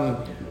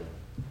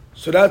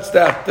 So that's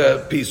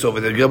that piece over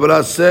there.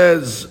 Gemara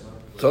says.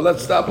 So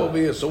let's stop over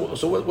here. So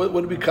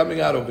what are we coming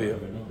out over here?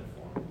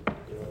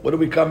 What are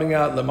we coming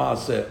out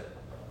Lamaaseh?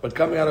 But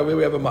coming out over here,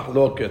 we have a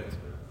mahloket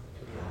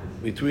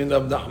between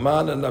Rav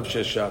Nachman and Rav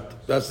Sheshet.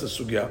 That's the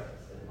sugya.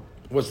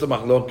 What's the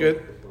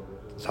mahloket?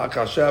 Does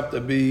hakasha have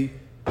to be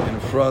in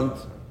front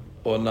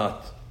or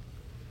not?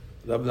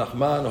 Rav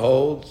Nachman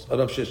holds.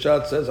 Rav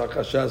Sheshet says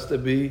hakasha has to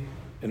be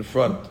in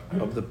front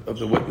of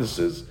the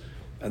witnesses,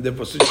 and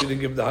therefore since you didn't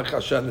give the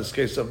hakasha in this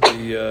case of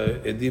the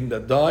edim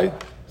that died,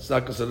 it's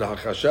not considered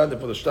hakasha.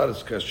 Therefore the shtar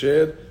is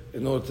kasher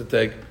in order to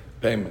take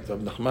payment. Rav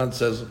Nachman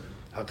says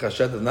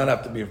hakasha does not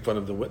have to be in front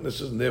of the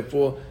witnesses, and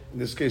therefore in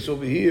this case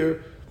over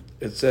here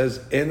it says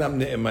enam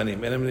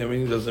ne'emanim. Enam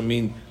ne'emanim doesn't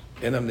mean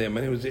enam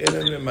ne'emanim. It's the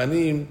enam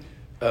ne'emanim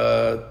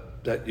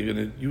that you're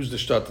going to use the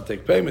shtar to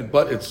take payment,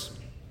 but it's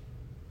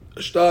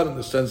a shtar in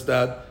the sense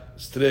that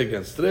it's tre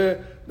against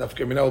tre.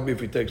 Nafkamina will be if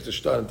he takes the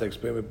shtar and takes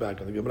payment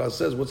back. And the Gemara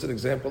says, what's an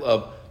example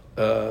of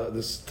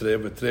this tre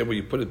where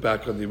you put it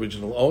back on the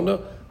original owner?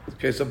 The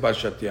case of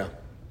Bashatya.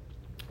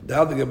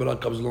 Now the Gemara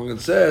comes along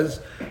and says,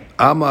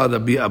 Amar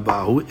Rabbi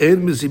Abahu,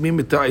 En mizimim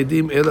et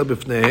ha'idim ela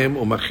b'fnehem,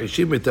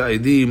 u'machishim et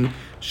ha'idim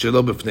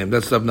shelo b'fnehem.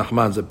 That's Rav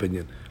Nachman's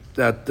opinion.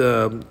 That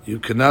you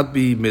cannot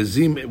be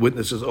mezim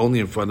witnesses only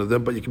in front of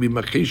them, but you can be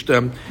machish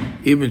them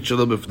even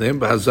shelo b'fnehem.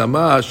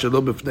 B'hazama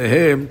shelo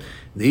b'fnehem,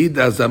 need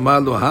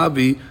hazama lo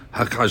havi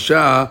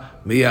hakasha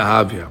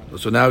miyahavya.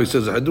 So now he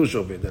says a hadush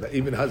over here, that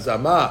even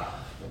hazama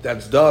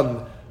that's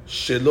done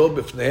shelo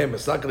b'fnehem,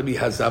 it's not going to be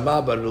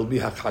hazama, but it'll be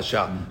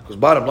hakasha. Because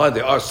bottom line, they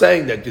are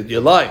saying that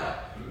you're lying.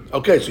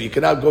 Okay, so you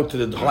cannot go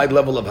to the high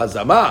level of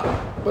hazama,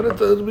 but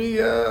it'll be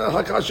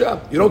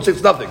hakasha. You don't say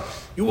it's nothing.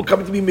 You will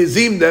come to be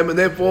mezim them, and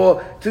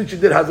therefore, since you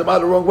did hazama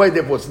the wrong way,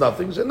 therefore it's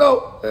nothing. You say,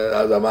 no,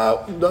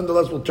 hazama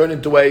nonetheless will turn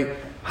into a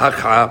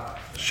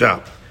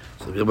hakasha.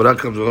 So the Gemara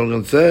comes along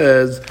and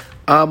says,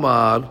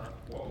 Amar.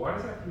 Why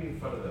does that have to be in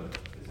front of them?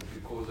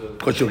 Is it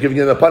because you're giving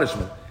them a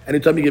punishment.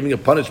 Anytime you're giving a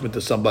punishment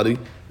to somebody,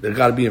 they've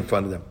got to be in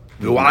front of them.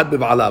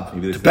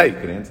 To pay.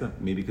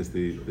 Maybe because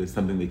there's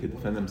something they could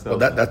defend themselves.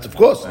 Well, that's of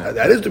course.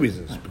 That is the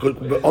reason.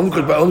 Only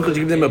because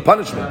you give them a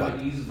punishment.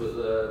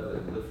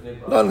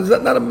 No, it's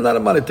not a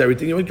monetary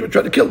thing. You're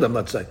trying to kill them,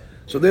 let's say.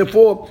 So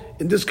therefore,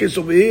 in this case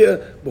over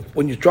here,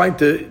 when you're trying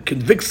to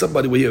convict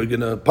somebody where you're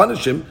going to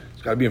punish him,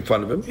 it's got to be in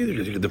front of him. Either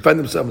because you can defend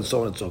himself and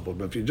so on and so forth.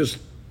 But if you're just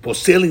for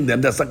selling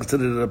them, that's not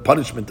considered a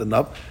punishment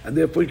enough, and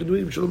therefore you can do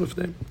it. Shalom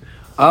Ifnei.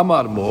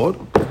 Amar Mor,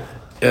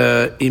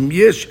 Im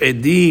Yesh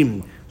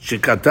Edim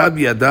Shekatav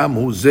Yadam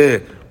Hu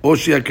Zeh, או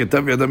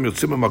שהכתב ידם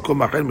יוצא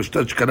ממקום אחר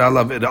משטר שקרא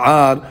עליו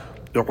ערער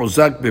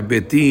לחוזק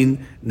בביתין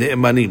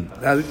נאמנים.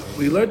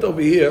 We learned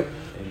over here,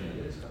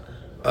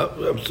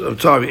 I'm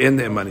sorry, in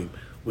na'emanim.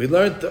 We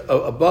learned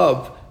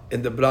above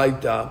in the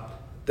Braita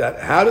that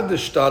how did the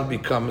shtar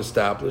become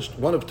established?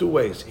 One of two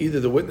ways. Either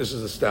the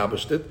witnesses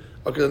established it,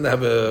 okay, then they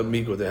have a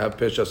migo, they have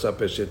peshasa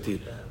peshetir.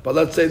 But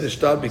let's say the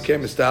shtar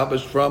became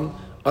established from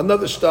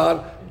another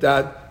shtar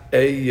that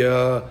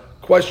a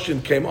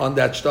question came on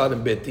that shtar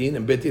in Betin,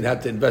 and Betin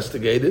had to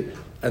investigate it,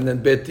 and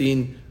then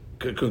Betin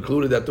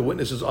concluded that the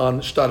witnesses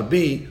on shtar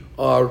B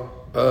are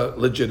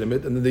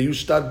legitimate, and then they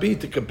used shtar B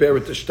to compare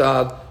it to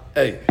shtar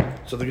A.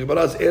 So the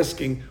Gemara is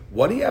asking,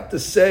 what do you have to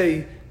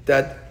say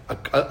that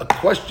a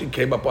question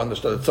came up on the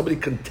shtar, that somebody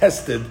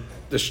contested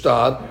the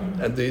shtar,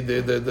 and and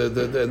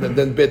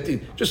then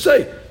Betin, just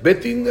say,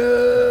 Betin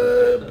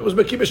was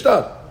Mekim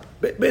shtar.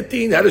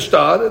 Betin had a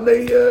shtar, and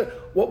they,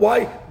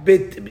 why?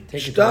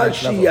 Shtar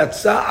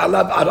shiyatsa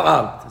alab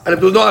ar'ar. And if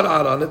there was no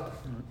ar'ar on it,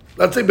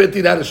 let's say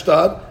Betin had a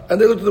shtar, and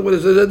they looked at the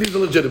witness and said, these are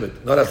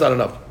legitimate. No, that's not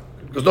enough.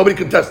 Because nobody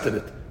contested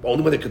it. But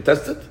only when they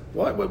contested?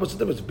 Why? What's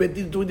the difference?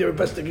 Betin doing their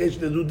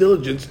investigation, their due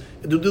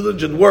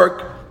diligent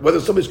work, whether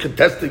somebody's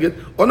contesting it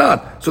or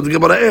not. So the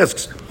Gemara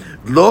asks,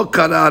 לא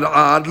קרא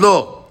עד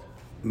לא.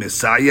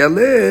 מסייע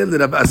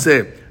לרב אסה.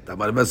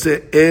 דבר רב אסה,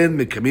 אין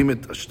מקיימים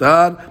את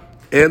השטר,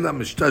 אלא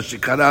משטר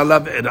שקרא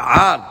עליו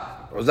ערער.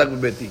 Rozak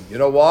b'Beit Din. You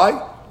know why?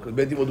 Because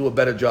Beit Din will do a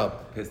better job.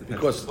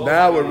 Because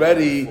now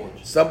already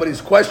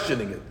somebody's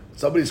questioning it.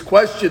 Somebody's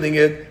questioning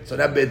it, so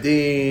that Beit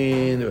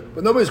Din.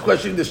 But nobody's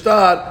questioning the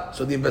shtar,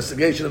 so the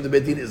investigation of the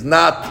Beit Din is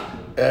not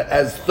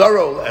as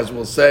thorough as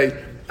we'll say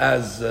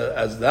as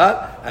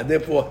that, and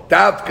therefore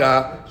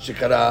Tavka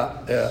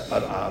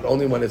Shikara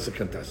only when it's a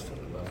contestant.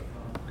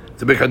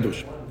 It's a big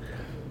hadush.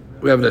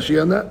 We have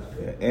Rashi on that.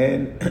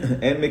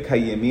 אין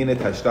מקיימים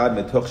את השטר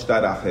מתוך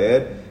שטר אחר,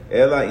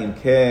 אלא אם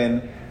כן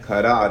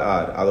קרא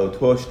ערער על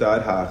אותו שטר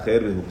האחר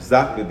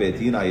והוחזק בבית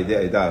דין על ידי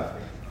עדיו.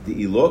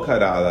 דאי לא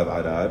קרא עליו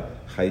ערער,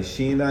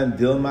 חיישינן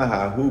דילמה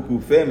ההוא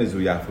גופה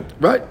מזויפו.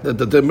 Right.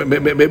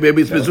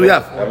 Maybe it's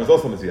mizuyaf. That was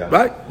also mizuyaf.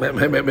 Right.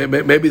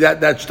 Maybe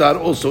that shtar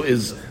also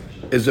is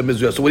a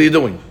mizuyaf. So what are you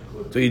doing?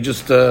 So you're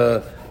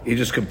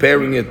just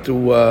comparing it to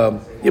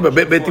but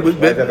Beti was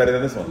Why is that better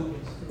than this one?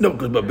 No,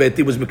 because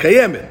Beti was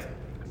Mekayem.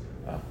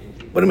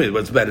 What do you mean?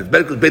 What's better? It's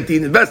better because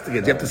Beti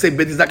investigates. You have to say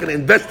Beti's not going to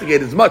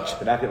investigate as much.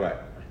 Exactly right.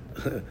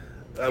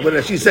 What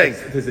is she saying?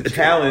 There's a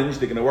challenge.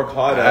 They're going to work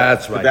harder.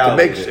 That's right. To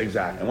make validate it.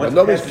 exactly. And once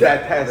Nobody's you pass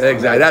that test,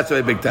 exactly. That's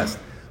a big test.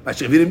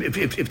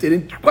 If they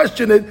didn't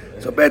question it,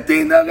 so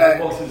Beti, okay.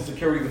 Also, the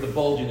security with the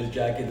bulge in his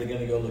jacket, they're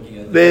going to go looking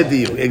at it.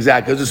 Beti,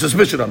 exactly. There's a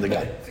suspicion on the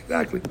guy.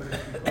 Exactly. Because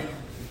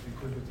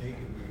we're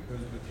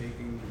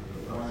taking,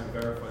 we want to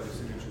verify the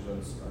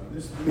signatures on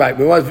this. Right.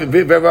 We want to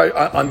verify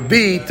on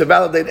B to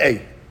validate A.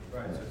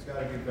 Right, so it's got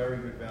to be very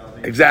good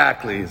validation.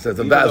 Exactly. So,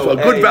 Even so a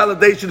though good A-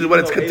 validation is when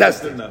it's even though A was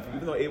contested. good enough-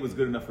 Even though A was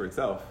good enough for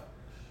itself,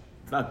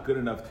 it's not good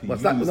enough to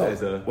What's use not,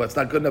 as a... what's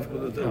not good enough?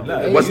 No,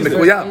 It wasn't they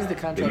used it. He's Mekuyam. the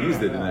They contract.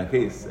 used it in that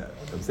case.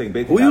 I'm saying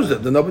Beit Who Din- used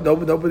it?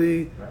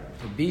 Nobody.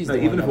 B's No, the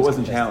even one if it that was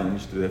wasn't contested.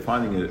 challenged, they're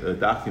finding a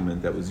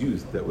document that was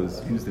used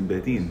in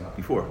Beit Din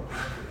before.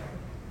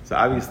 So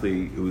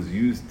obviously it was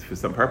used for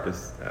some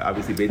purpose.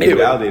 Obviously Beit Din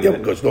validated it.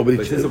 Because nobody.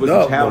 But since it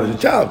No, wasn't nobody's a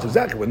challenge.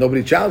 Exactly. When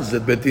nobody challenges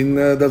it, Betin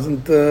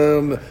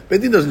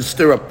doesn't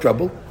stir up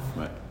trouble.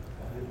 Right.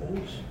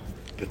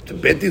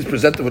 Betin's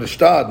presented with a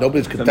star.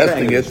 Nobody's So I'm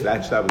contesting saying it.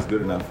 that shot was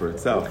good enough for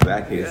itself in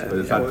that case, but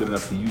it's not good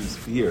enough to use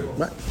here.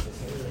 Right.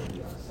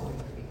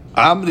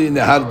 Amri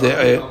nehar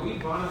de'eh. Are we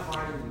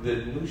bonifying the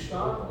new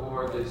shot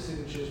or the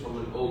signatures from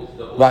the old?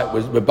 Right.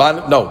 We're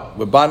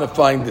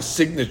bonifying the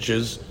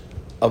signatures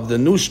of the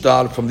new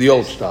star from the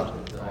old star.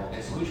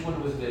 And so which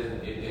one was the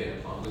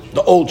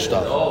The old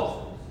star.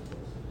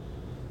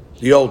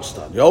 The old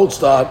star. The old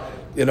star,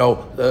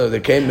 they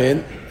came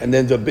in, and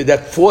then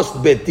that forced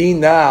Betin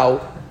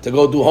now to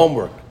go do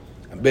homework.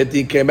 And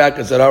Betin came back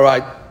and said, all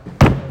right,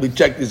 we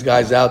checked these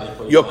guys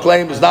out. Your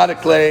claim is not a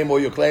claim, or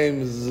your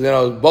claim is,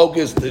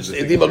 bogus. It's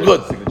even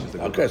good.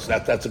 Okay, so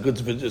that's a good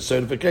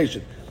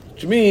certification.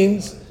 Which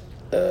means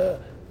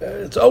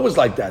it's always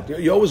like that.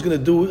 You're always going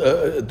to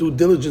do due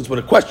diligence when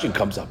a question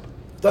comes up.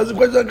 Does the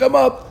question come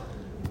up?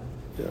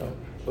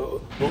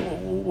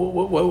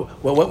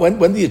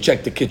 When do you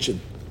check the kitchen?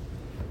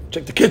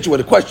 Check the kitchen when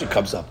the question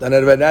comes up. Now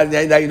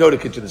you know the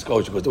kitchen is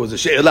kosher because there was a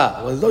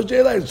she'elah. When there's no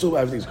she'elah, you assume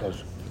everything's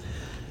kosher.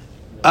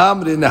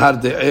 Amri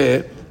nehar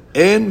de'eh,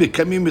 en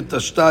mekamim et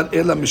ashtar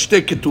ela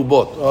mishte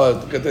ketubot. Oh,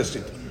 look at this.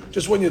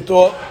 Just when you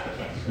thought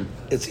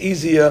it's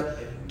easier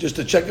just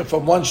to check it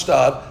from one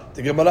star,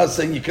 the Gemara is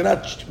saying you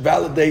cannot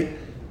validate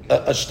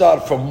a star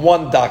from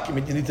one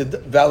document. You need to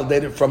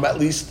validate it from at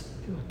least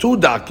two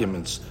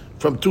documents,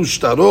 from two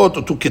shtarot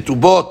or two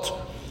ketubot.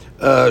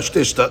 Or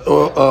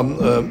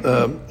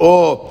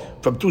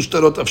from two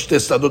shtarot of shte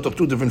shtarot of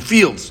two different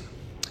fields.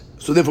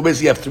 So therefore,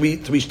 basically, you have three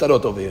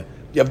shtarot over here.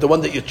 You have the one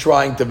that you're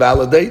trying to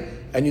validate,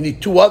 and you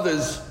need two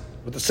others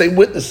with the same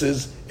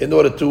witnesses in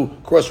order to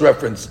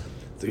cross-reference.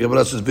 The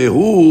Gemara says,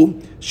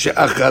 "Vehu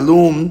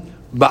she'achalum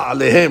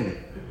ba'alehem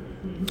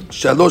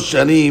shalosh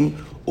shanim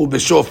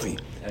ubeshofi."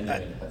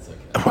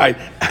 Right,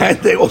 and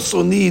they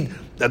also need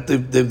that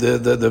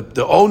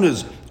the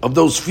owners of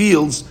those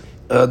fields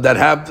that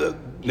have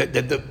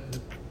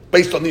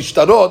based on these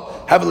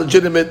shtarot, have a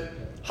legitimate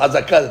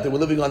hazakah, that they were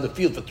living on the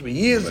field for 3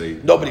 years.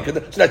 Nobody could.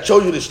 So that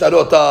shows you the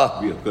shtarot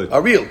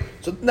are real.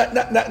 So now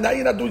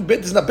you're not doing bet.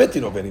 This is not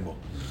betting over anymore.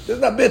 This is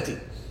not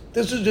betting.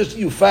 This is just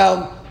you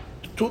found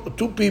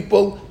two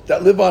people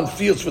that live on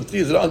fields for 3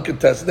 years that are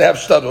uncontested. They have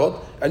shtarot,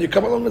 and you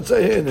come along and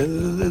say, "Hey,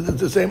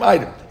 it's the same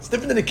item." It's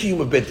different than the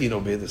kiyum of betting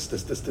over here. This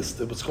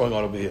what's going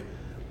on over here.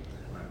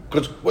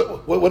 Because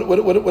what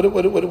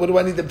do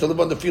I need them to live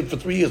on the field for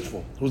 3 years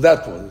for? Who's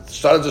that for?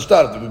 Start as a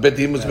start.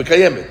 Betim was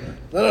mekayem.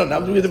 No. Now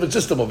I'm doing a different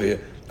system over here.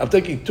 I'm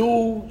taking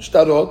two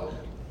shtarot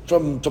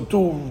from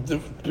two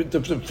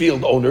different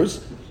field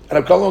owners, and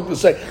I'm coming along to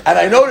say, and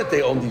I know that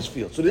they own these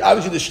fields. So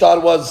obviously the shtar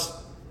was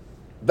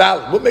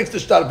valid. What makes the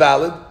shtar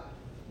valid?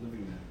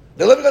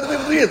 They're living on the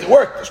field for 3 years. It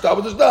worked. The shtar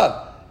was just done.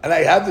 and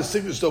I have the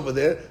signatures over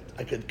there,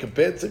 I could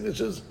compare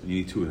signatures, You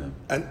need two of them.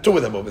 and two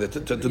of them over there to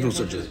do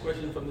such This a.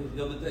 question from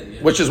the other day.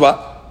 Yeah. Which is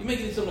what? You're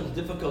making it so much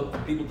difficult for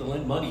people to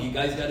lend money. You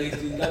guys gotta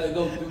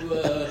go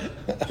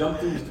through, jump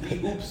through 3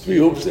 hoops. 3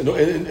 hoops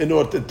in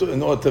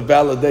order to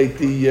validate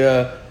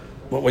the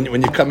when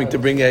you're coming to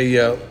bring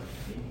a.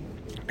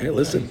 Hey,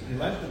 listen. He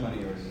lent the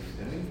money already,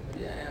 didn't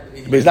he?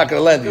 Yeah, But he's not going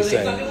to lend. He's He's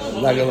saying not he's gonna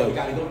not lend. going to You lend.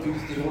 gotta go through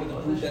this in order to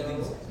prove that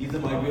these are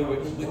my real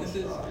witnesses.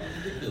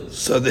 It's ridiculous.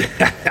 So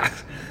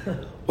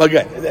well,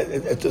 again,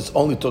 it's just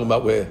only talking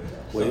about where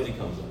Something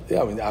comes up.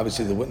 yeah, I mean,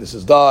 obviously the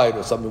witnesses died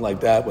or something like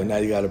that. Where now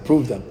you got to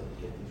prove them.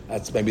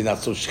 That's maybe not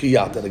so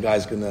shchiyat that the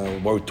guy's going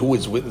to, or 2 of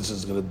his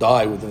witnesses are going to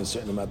die within a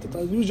certain amount of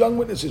time. Use young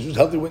witnesses, use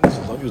healthy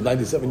witnesses. Don't use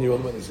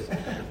 97-year-old witnesses.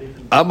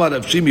 Amar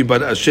Rav Shimi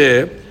bar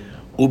Asher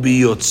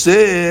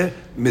ubiyotze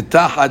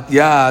mitachat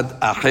yad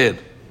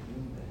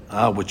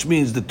acher. Which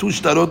means the 2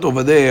 shtarot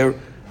over there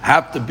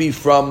have to be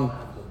from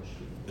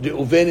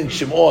Reuven and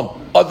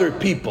Shimon, other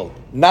people,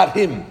 not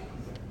him.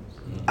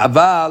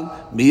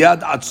 Aval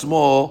miyad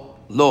atzmo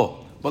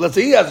lo. But let's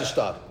say he has a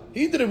shtar.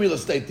 He did a real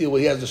estate deal where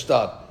he has a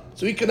shtar.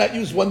 So he cannot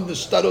use one of the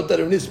shtarot that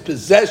are in his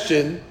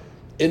possession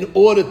in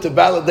order to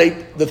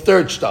validate the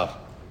 3rd shtar.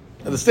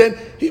 Understand?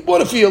 He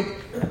bought a field.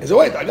 He said,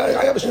 wait, I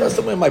have a shtar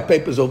somewhere in my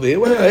papers over here.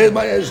 Well, here's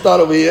my shtar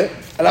over here.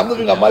 And I'm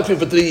living on my field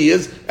for 3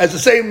 years. As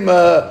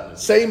the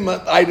same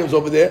items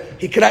over there.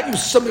 He cannot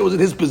use something that was in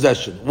his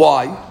possession.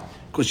 Why?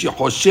 Because you're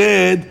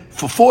hoshed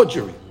for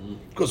forgery.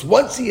 Because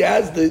once he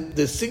has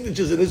the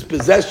signatures in his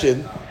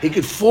possession, he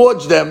could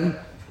forge them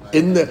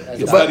in the. He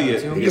can study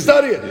it.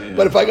 Yeah.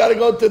 But if I got to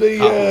go to the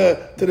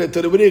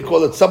what do you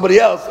call it? Somebody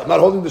else. I'm not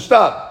holding the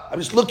shtar. I'm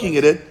just looking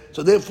at it.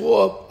 So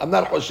therefore, I'm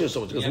not hoshed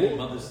so much. You have your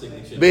mother's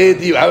signature.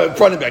 You have it in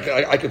front of me.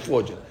 I can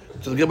forge it.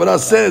 So the Gemara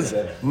says,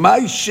 "My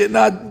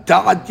shenad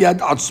ta'at yad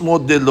atzmo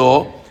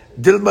delo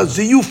dilma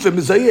ziyuf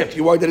mizayef."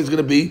 You worry that he's going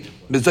to be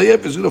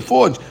mizayef? He's going to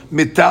forge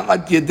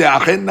mita'at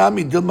yedeachen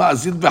nami dilma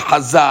azil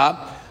v'chazah.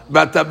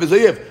 But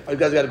mizayef. You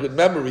guys got a good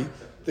memory.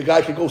 The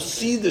guy can go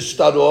see the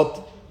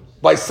shtarot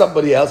by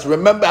somebody else,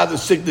 remember how the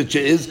signature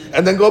is,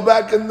 and then go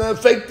back and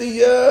fake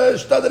the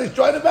shtar that he's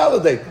trying to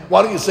validate.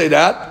 Why don't you say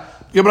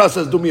that? Gemara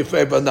says, do me a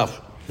favor, enough.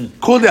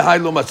 How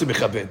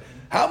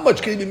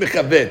much can he be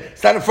mechaven?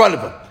 It's not in front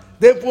of him.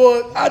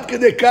 Therefore, ad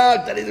kedei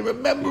kach, that he's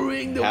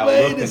remembering the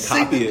way the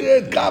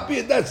signature, copy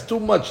it, that's too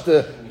much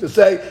to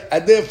say.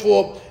 And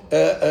therefore,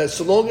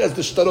 so long as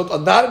the shtarot are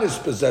not in his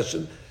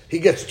possession, he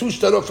gets 2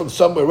 shtarot from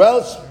somewhere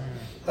else,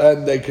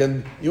 and they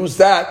can use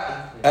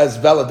that as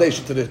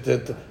validation to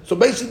the. So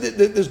basically,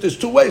 there's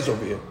 2 ways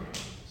over here.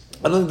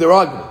 I don't think they're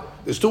arguing.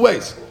 There's 2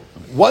 ways.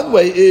 One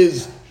way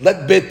is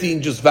let Beit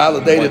Din just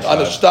validate it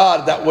on a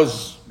shtar that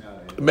was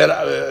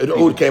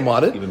Ur came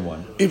on it.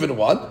 Even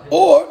one.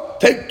 Or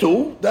take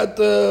 2 that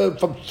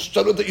from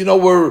shtarot that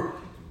were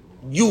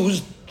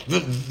used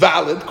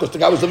valid because the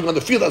guy was living on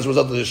the field as a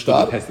result of the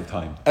shtar. The test of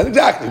time. And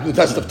exactly, the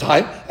test of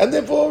time, and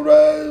therefore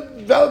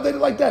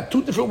validated like that.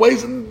 2 different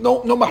ways, and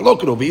no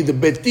mahloket over either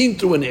Beit Din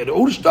through an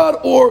Ur shtar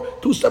or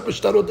 2 separate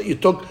shtarot that you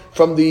took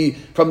from the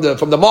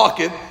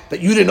market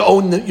that you didn't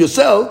own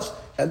yourselves,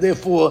 and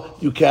therefore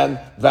you can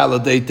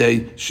validate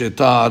a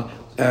shtar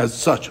as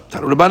such.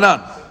 Tanu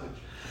Rabbanan.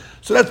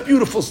 So that's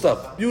beautiful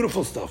stuff.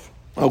 Beautiful stuff.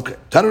 Okay.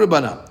 Tanu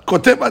Rabbanan.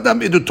 Kotev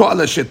adam iduto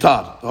ala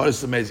shtar. Oh, this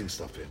is amazing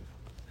stuff here.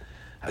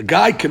 A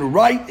guy can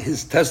write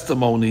his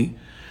testimony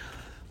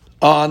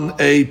on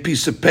a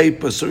piece of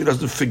paper so he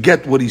doesn't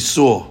forget what he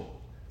saw.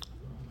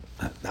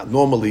 Now,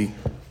 normally,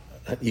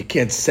 you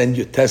can't send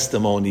your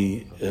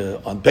testimony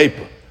on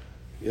paper.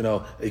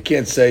 You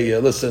can't say,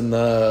 listen,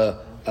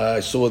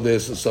 I saw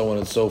this and so on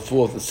and so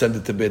forth, and send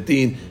it to Beit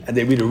Din, and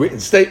they read a written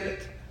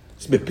statement.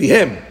 It's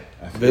mipihem.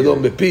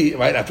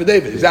 Right?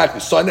 Affidavit. Exactly.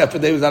 Signed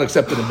affidavit is not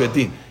accepted in Beit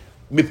Din.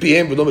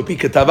 Mipihem, v'lo mipi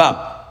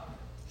ketavam.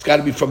 It's got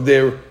to be from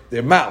their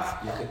mouth.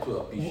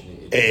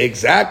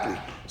 Exactly.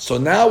 So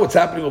now what's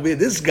happening over here?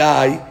 This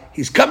guy,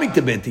 he's coming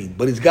to Beit Din,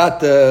 but he's got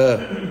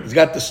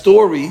the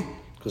story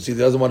because he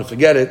doesn't want to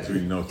forget it.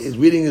 He's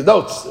reading his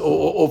notes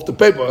off the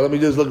paper. Let me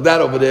just look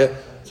that over there.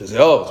 So say,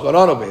 what's going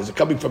on over here? Is it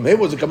coming from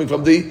him or is it coming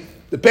from the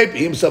paper?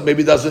 He himself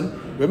maybe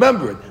doesn't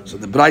remember it. So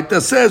the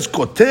Braita says,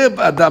 Kotev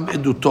Adam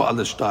Eduto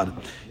al Shtar.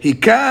 He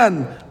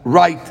can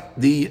write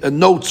the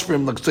notes for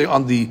him, let's say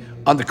on the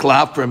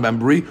cloth for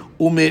memory.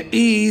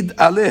 Umeid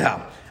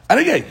aleha. And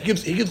again,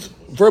 he gives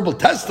verbal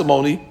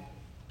testimony.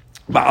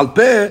 Ba'al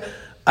peh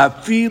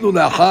afilu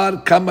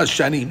lachar kama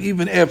shanim.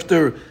 Even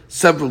after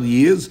several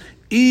years,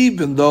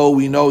 even though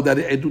we know that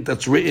the edut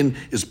that's written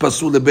is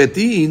pasul Beit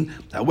Din,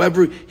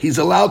 however, he's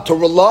allowed to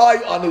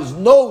rely on his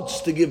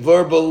notes to give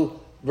verbal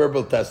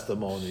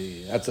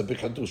testimony. That's a big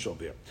chatush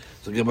over here.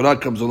 So Gemara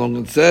comes along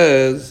and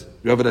says,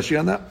 you have a Rashi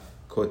on that?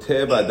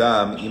 כותב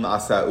אדם אם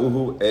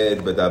עשאוהו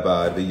עד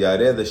בדבר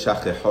וירא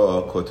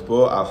לשכחו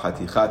כותבו על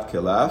חתיכת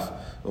קלף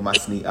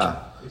ומשניאה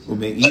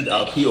ומעיד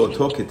על פי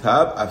אותו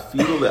כתב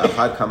אפילו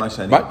לאחר כמה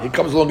שנים. Right, he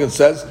comes along and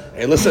says,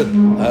 hey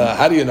listen,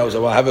 how do you know?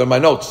 So I have it in my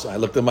notes. I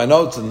looked in my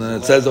notes and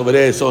it says over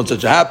there so and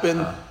such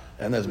happened,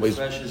 and that's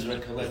refreshes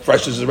recollection.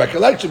 Refreshes his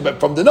recollection, but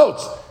from the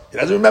notes. He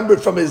doesn't remember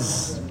it from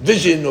his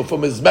vision or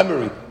from his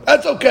memory.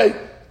 That's okay.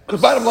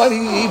 Because bottom line,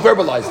 he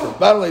verbalized it.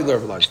 Bottom line, he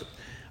verbalized it.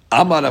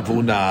 Amar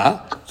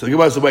Avuna. So the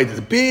Gemara says, wait, there's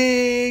a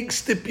big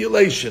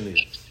stipulation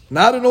here.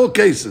 Not in all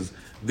cases.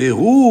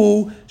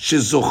 Vehu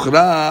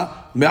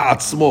shezochra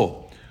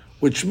me'atzmo.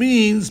 Which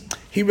means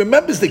he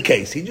remembers the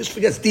case. He just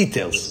forgets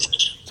details.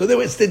 So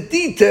it's the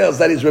details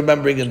that he's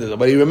remembering in this.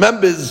 But he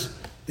remembers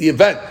the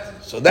event.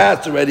 So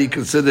that's already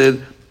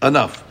considered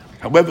enough.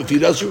 However, if he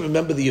doesn't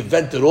remember the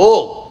event at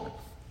all,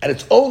 and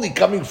it's only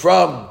coming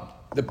from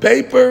the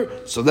paper,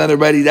 so then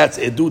already that's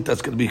edut,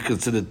 that's going to be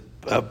considered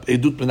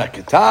edut min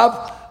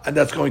hakitav, and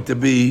that's going to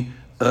be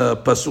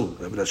pasul.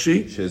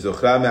 Rashi?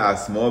 שזוכרה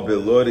מעצמו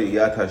ולא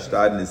ראיית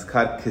השטר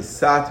נזכר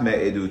קצת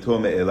מעדותו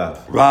מאליו.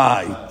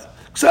 Right.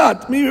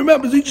 Ksat, he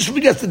remembers, he just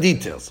forgets the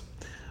details.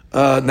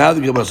 Now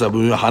the Gemara says,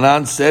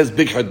 Hanan says,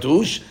 big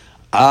hadush,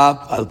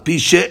 al pi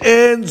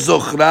she'en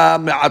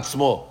zochra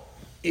me'atzmo.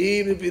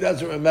 Even if he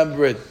doesn't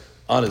remember it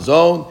on his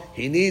own,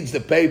 he needs the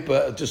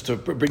paper just to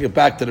bring it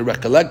back to the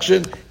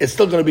recollection. It's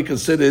still going to be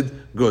considered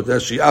good.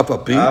 That's she afa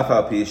pi. אף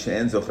על פי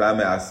שאין זוכרה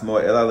מעצמו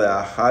אלא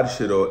לאחר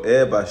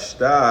שרואה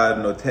בשטר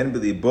נותן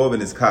בליבו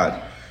ונזכר.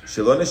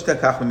 שלא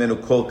נשתכח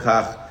ממנו כל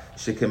כך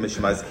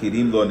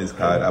שכמזכירים לו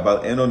נזכר, אבל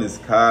אינו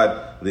נזכר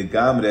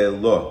לגמרי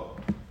לא.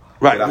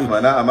 Right.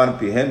 רחמנא אמר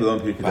פיהם ולא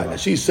מפי כתביו.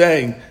 She's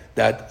saying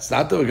that it's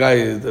not the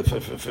guy that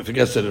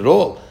forgets it at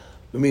all.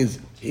 It means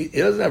he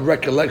doesn't have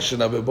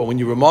recollection of it, but when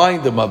you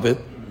remind him of it,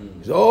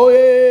 he says, oh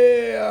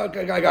yeah,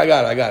 okay, I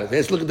got it.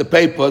 Let's look at the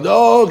paper.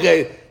 Oh,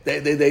 okay.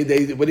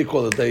 They what do you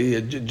call it?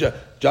 They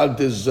jogged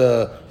his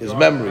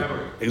memory.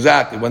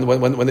 Exactly,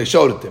 when they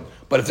showed it to him.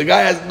 But if the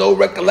guy has no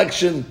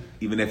recollection,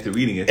 Even after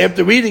reading it,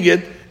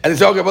 and they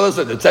say, okay, well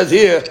listen, it says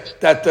here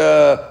that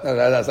no,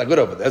 that's not good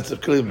over there. That's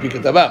clearly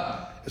bikatavam.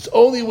 It's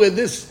only where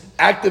this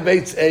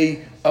activates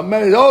a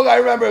memory. Oh, I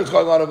remember what's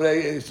going on over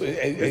there.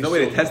 there's no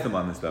way to test them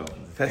on this though. To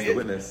test the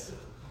witness.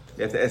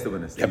 You have to ask the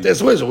witness. You have to ask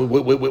the witness,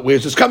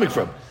 where's this coming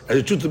from? And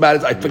the truth of the matter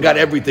is, I forgot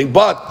everything,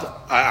 but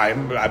I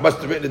must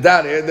have written it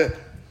down here.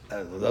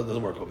 That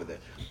doesn't work over there.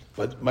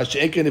 But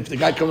Masha'ekin, if the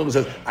guy comes up and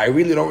says, I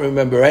really don't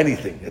remember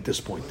anything at this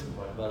point.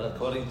 But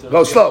according to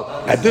Go slow.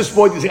 At this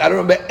point, you say, I don't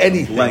remember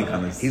anything. Blank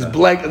on this. He's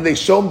blank, and they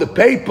show him the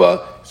paper.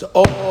 So,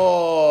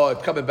 oh,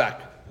 it's coming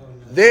back.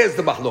 There's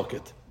the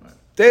mahloket.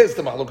 There's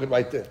the mahloket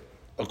right there.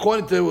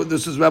 According to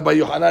this is Rabbi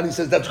Yohanan, he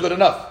says that's good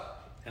enough.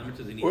 how much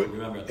does he need to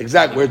remember?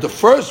 Exactly. Whereas the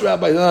first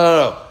rabbi,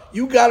 no.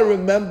 You got to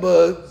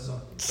remember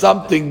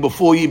something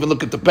before you even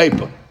look at the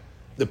paper.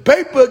 The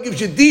paper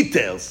gives you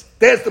details.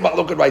 There's the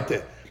mahloket right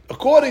there.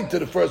 According to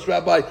the first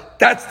rabbi,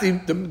 that's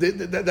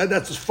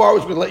that's as far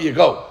as we're going to let you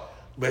go.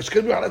 But I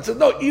said,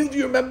 no, even if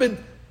you remembered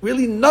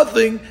really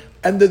nothing,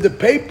 and the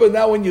paper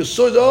now when you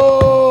saw it,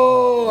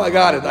 oh, I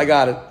got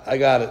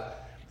it.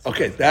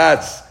 Okay,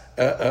 that's,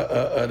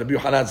 Rabbi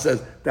Yohanan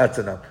says, that's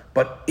enough.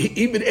 But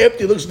even after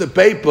he looks at the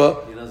paper,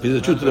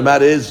 the truth of the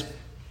matter is,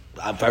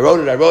 if I wrote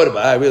it,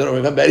 but I really don't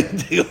remember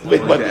anything.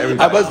 But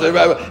I must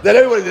remember. Then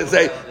everybody can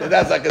say that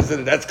that's not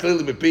considered. That's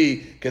clearly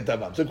Mipi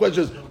Ketavam. So the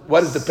question is,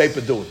 what is the paper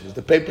doing? Is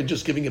the paper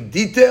just giving him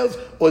details,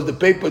 or is the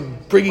paper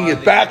bringing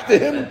it back to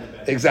him?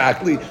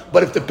 Exactly.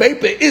 But if the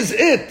paper is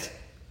it,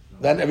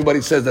 then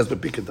everybody says that's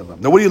Mipi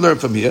Ketavam. Now what do you learn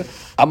from here?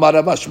 Amar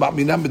Rava Shma'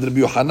 Minam B'Rabbi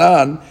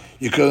Yohanan.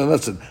 You can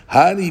listen.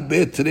 Hani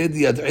bet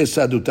Redi Ad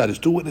Esa Adutar. There's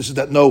two witnesses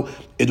that know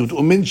Edut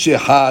Umin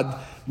Shehad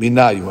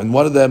Minayu, and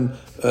one of them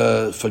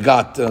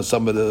forgot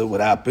some of what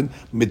happened.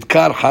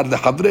 Midkar har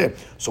lehavre.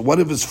 So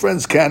one of his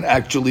friends can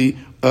actually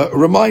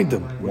remind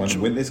him. One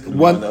witness can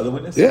remind the other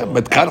witness? Yeah,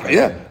 midkar.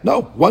 Yeah,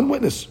 no, one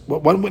witness.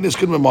 One witness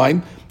can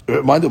remind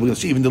them. We're going to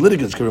see even the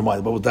litigants can remind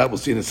them. But with that, we'll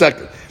see in a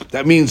second.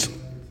 That means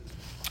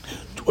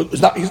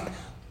it's not.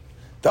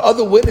 The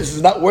other witness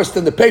is not worse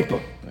than the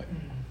paper.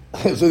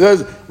 So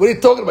there's, what are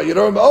you talking about? You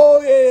don't remember? Oh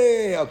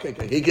yeah. Okay.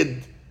 He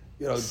could,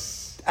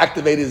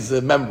 activate his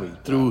memory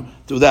through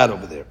that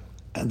over there.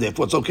 And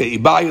therefore it's okay.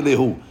 Ibayu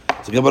lehu.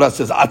 So Gemara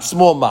says,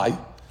 Atzmo mai.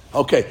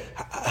 Okay.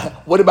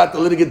 What about the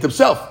litigant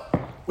himself?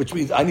 Which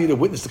means I need a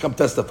witness to come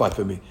testify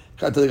for me.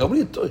 What are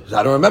you talking?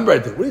 I don't remember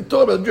anything. What are you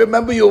talking about? Do you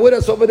remember you were with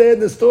us over there in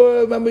the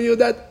store? Remember you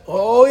that?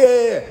 Oh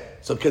yeah.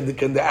 So can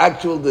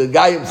the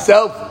guy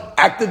himself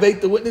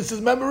activate the witness's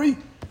memory?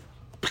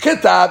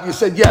 Kitab, you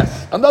said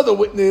yes. Another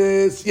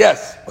witness,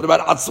 yes. What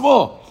about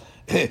Atzmo?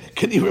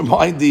 Can you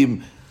remind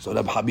him? So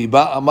Rab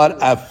Habiba Amar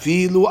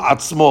Afilu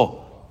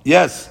Atzmo.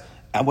 Yes.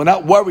 And we're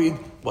not worried.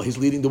 Well, he's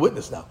leading the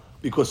witness now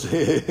because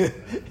he's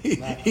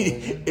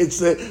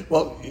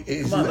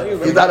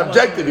not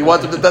objective. He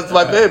wants him to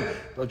testify for him.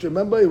 Don't you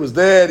remember? He was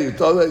there. He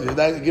told him, you're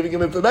not giving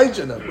him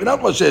information. We're not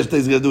Moshe he's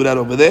going to do that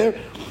over there.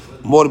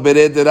 Mor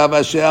bered Rav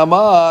Asher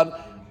Amar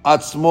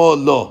Atzmo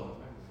lo.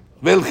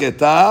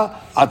 Velcheta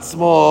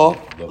Atzmo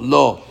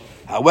lo.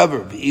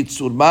 However,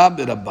 v'itzurma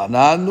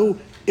berabbananu.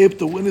 If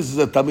the witness is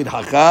a Tamid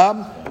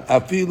Hakam,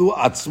 Afilu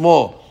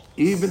Atzmo.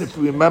 Even if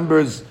he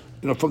remembers,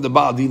 from the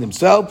Baal Din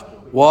himself.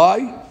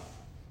 Why?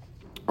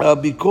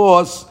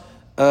 Because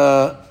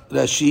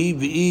Rashi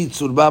v'i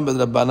Tzurban ben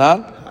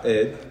Rabbanan.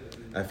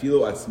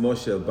 אפילו עצמו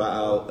של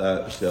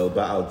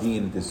בעל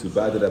דין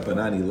דסובד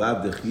רבנן לאו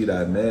דחירא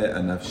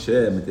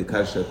מהנפשה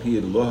מתיקה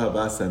שפיר לא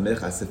הבא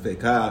סמך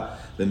הספקה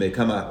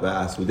למקמה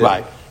והסודה.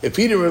 Right. If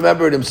he didn't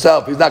remember it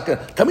himself, he's not going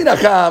to. Tamid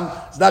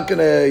Hakam is not going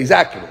to. He's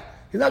accurate.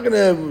 He's not going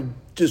to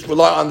just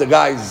rely on the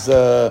guy's,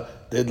 the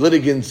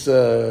litigant's,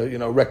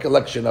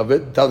 recollection of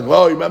it. Tell him,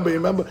 oh, you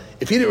remember.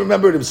 If he didn't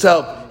remember it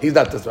himself, he's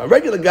not testifying. A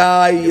regular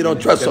guy, you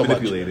don't trust so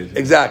much.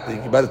 Exactly.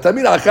 But the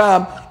Tamid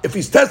Hakam, if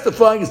he's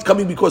testifying, it's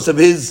coming because of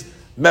his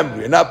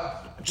memory, and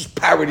not just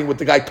parroting what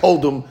the guy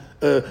told him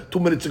 2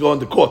 minutes ago in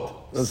the court.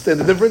 Understand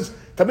the difference?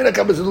 Tamid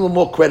Hakam is a little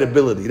more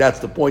credibility. That's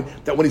the point.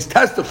 That when he's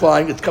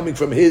testifying, it's coming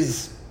from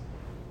his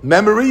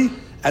memory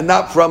and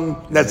not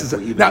from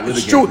necessary. Now,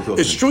 it's true.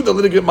 It's true. The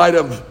litigant might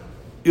have,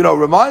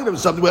 reminded him of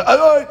something. But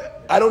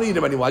I don't need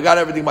him anymore. I got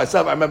everything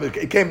myself. I remember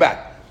it came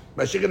back.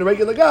 But a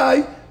regular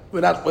guy,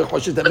 we're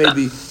questioning that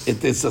maybe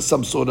it is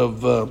some sort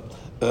of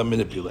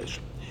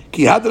manipulation.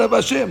 Ki had Rav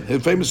Asher, a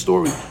famous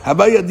story.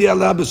 Havaya di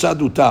Allah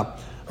b'saduta.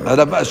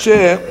 Rav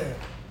Asher,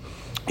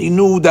 he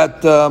knew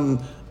that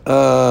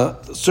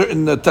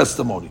certain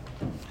testimony.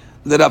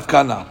 The Rav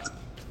Kana.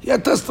 He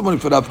had testimony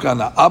for Rav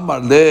Kana.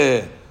 Amar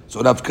le.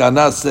 So Rav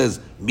Kana says,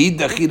 Mi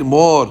dachir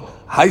mor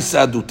hay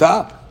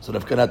saduta. So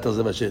Rav Kana tells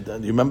Rav Asher, do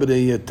you remember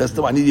the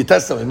testimony? I need your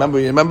testimony.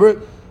 You remember it?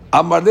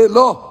 Amar le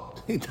lo.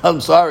 He tells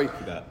him, sorry,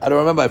 I don't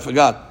remember. I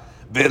forgot.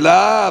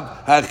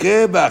 Velav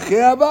hache b'ache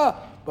haba.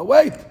 But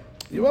wait.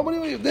 You remember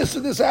when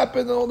this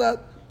happened and all that?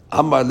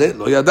 Amar le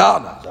lo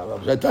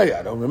yadana. I tell you,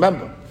 I don't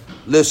remember.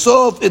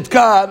 Lesof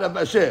itkar Rav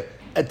Asher.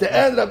 At the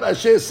end, Rav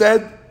Asher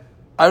said,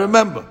 I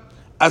remember.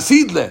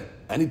 Asidle.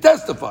 And he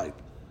testified.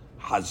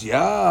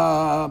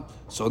 Hazya.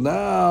 So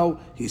now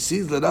he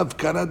sees that Rav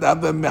Kana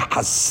have a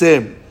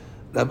mehasem.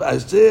 Rav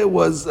Asher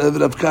was,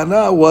 Rav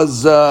Kana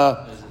was,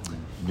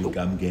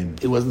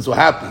 he wasn't so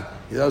happy.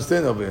 You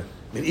understand over here?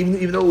 I mean,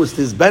 even though it was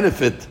to his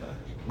benefit,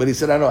 but he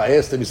said, I know, I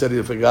asked him, he said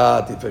he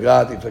forgot.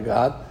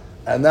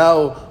 And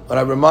now, when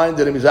I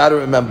reminded him, he said, I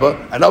don't remember.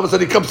 And all of a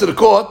sudden he comes to the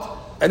court,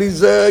 and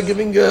he's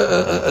giving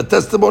a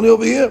testimony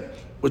over here.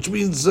 Which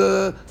means,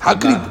 how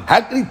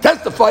can he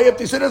testify if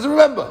he said he doesn't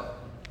remember?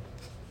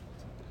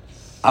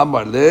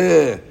 Amar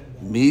le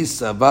mi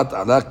savat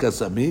alaka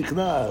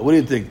samichna. What do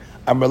you think?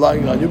 I'm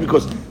relying on you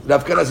because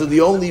Rav Kana said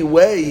the only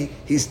way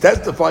he's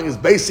testifying is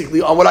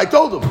basically on what I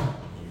told him,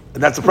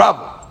 and that's the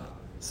problem.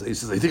 So he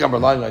says, "You think I'm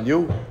relying on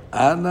you?"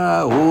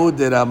 Ana hu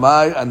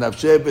deramai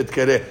anavshe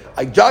betkere.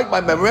 I jogged my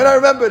memory and I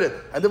remembered it,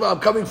 and then I'm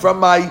coming from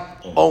my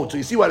own. So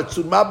you see what it's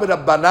tzumah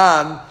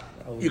b'Rabbanan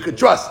you could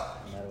trust.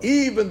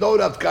 Even though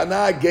Rav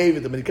Kana gave it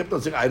to him, and he kept on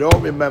saying, I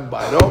don't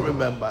remember.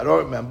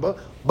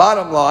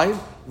 Bottom line,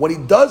 when he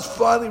does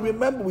finally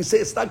remember, we say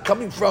it's not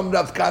coming from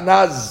Rav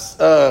Kana's,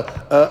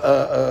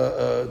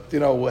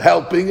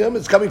 helping him.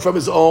 It's coming from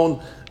his own.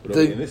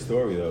 In this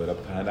story, though,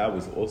 Rav Kana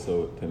was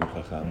also Tamid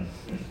Chacham.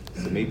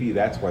 So maybe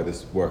that's why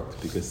this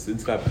worked, because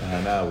since Rav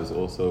Kana was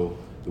also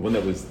the one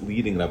that was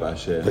leading Rav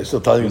Asher, they're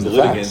still telling him the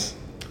litigant, facts.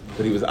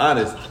 But he was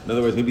honest. In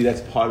other words, maybe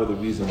that's part of the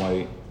reason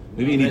why.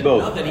 Maybe you need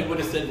both. Not that he would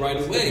have said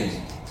right away.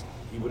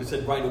 He would have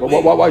said right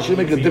away. Why should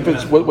it make a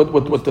difference what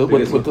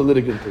the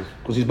litigant is?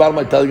 Because he's bottom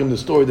line telling him the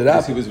story that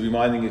happened. He was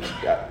reminding it.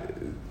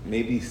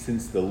 Maybe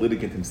since the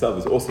litigant himself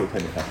is also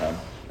Tamid Chacham,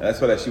 and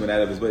that's why Rashi went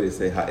out of his way to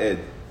say ha'ed.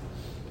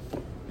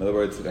 In other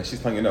words,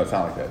 Rashi's telling you, no, it's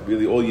not like that.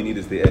 Really, all you need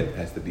is the ed. It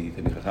has to be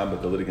Tamid Chacham,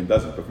 but the litigant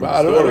doesn't. But from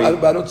the story,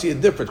 I don't see a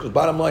difference because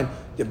bottom line,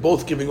 they're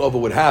both giving over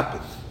what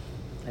happened.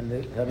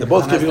 They're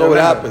both giving over what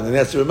happened, and he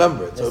has to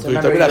remember it. So if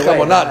you're Tamid Chacham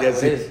or not, you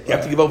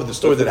have to give over the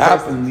story that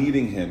happened. The person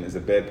leading him is a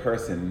bad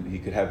person. He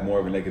could have more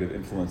of a negative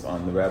influence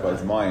on the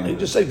rabbi's mind. And you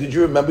just say, did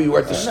you remember you were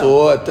at the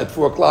store at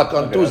 4:00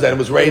 on Tuesday and it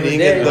was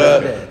raining? And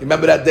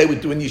remember that day we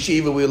were doing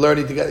yeshiva, we were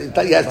learning together.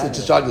 He has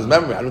to charge his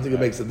memory. I don't think it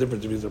makes a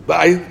difference if he's.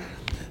 But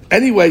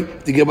anyway,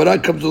 the Gemara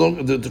comes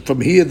along from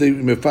here. The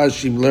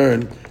Mefarshim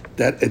learn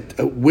that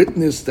a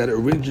witness that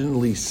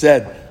originally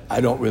said, I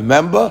don't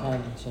remember,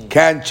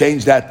 can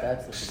change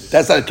that.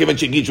 That's not Kivan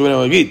Shegid Shuvin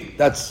Agid.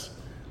 That's,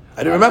 I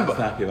didn't remember. It's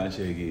not Kivan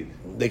Shegid.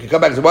 They can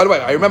come back and say, by the way,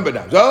 I remember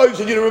now. So, oh, you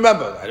said you didn't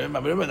remember. I didn't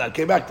remember that.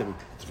 Came back to me.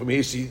 For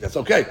me, see, that's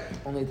okay.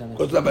 Only time.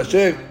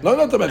 No,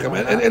 not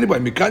Tamid. Anyway,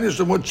 מכאן יש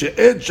למות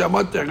שעד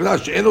שמעתי הגלה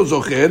שאינו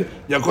זוכר,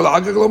 יכול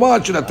אחר כך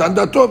לומר שנתן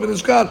דעתו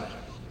ונזכר.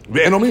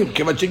 ואין אומרים,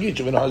 כיוון שהגיד,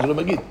 שבין החזר לא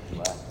מגיד.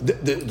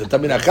 The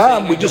Tamid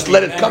Chacham, we just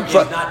let it come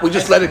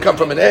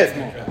from an ed,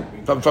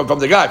 from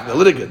the guy, from the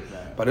litigant.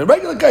 But in a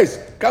regular case,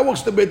 guy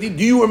walks to the bed, do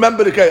you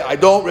remember the case? I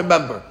don't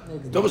remember.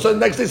 So all of a sudden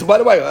the next day, so by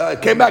the way,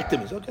 it came back to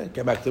me. Okay,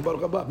 came back to me.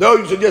 No,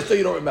 you said yesterday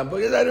you don't remember.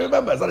 Yes, I don't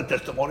remember. It's not a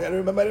testimony. I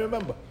don't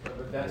remember.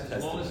 But that's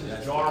as long as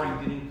his jarring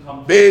didn't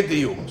come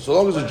Bediyu. So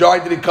long as the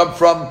jarring didn't come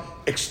from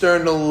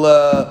external,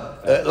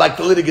 like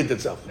the litigant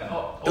itself.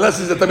 Unless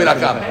it's a Tamid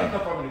Chacham. It can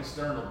come from an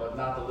external, but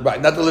not the litigant.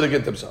 Right, not the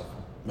litigant himself.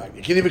 Right.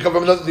 It can't even come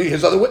from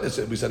his other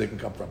witnesses. We said it can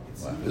come from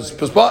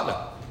his partner.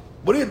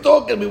 What are you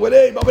talking? We went,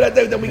 hey, remember that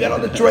day? Then we got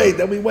on the train.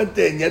 Then we went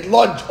in. You had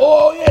lunch.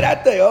 Oh, yeah,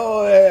 that day.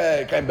 Oh,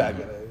 yeah, came back.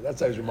 That's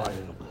how he's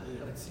reminding him.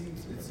 It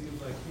seems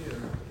like here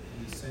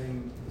he's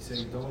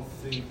saying don't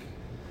think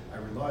I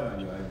relied on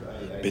you.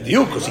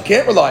 B'diuk, because he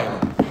can't rely on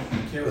him.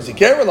 Because he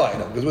can't rely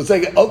on him. Because we're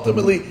saying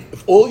ultimately,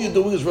 if all you're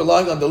doing is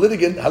relying on the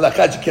litigant,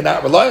 halakha, you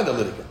cannot rely on the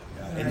litigant.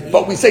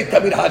 But we say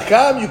Tamid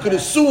Hakam, you could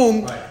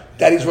assume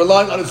that he's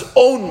relying on his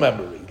own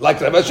memory,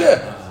 like Rav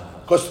Asher.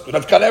 Because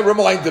Rav Kana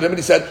reminded him and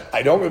he said,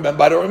 I don't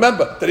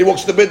remember. Then he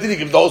walks to the bed and he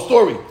gives the whole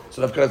story.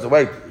 So Rav Kana said,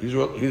 wait, he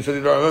said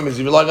he don't remember, is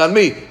he relying on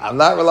me? I'm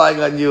not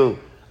relying on you.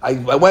 I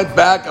went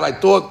back and I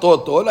thought,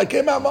 and I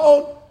came out on my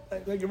own.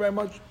 Thank you very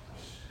much.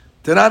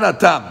 Tirana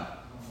Tam.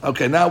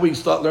 Okay, now we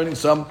start learning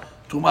some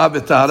Tum'ah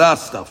v'Tahara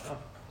stuff.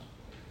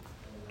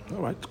 All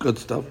right, good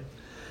stuff.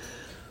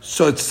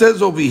 So it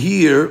says over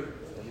here,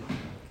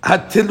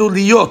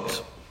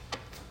 Hatiluliyot.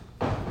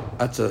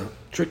 That's a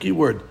tricky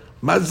word.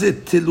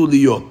 Mazit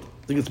tiluliyot.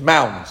 I think it's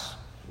mounds,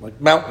 like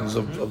mountains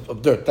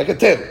of dirt, like a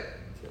tel.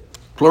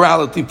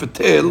 Plurality for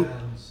tel,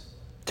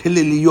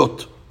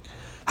 tiluliyot.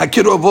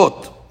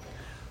 Hakirovot.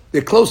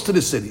 They're close to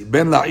the city.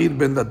 Ben La'ir,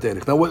 Ben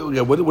Laderech. Now,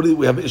 what do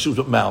we have issues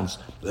with mounds?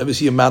 Whenever you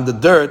see a mound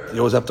of dirt, you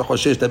always have to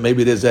choshesh that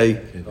maybe there's a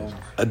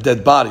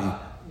dead body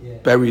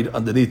buried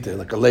underneath there.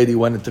 Like a lady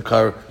went into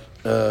her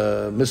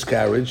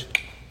miscarriage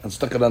and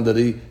stuck it under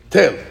the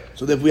tail.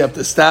 So therefore we have to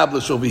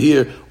establish over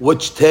here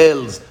which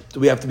tails do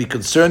we have to be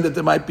concerned that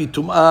there might be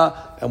tum'ah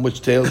and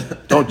which tails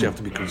don't you have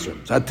to be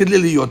concerned. So whether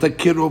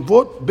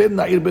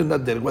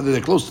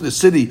they're close to the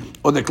city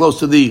or they're close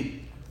to the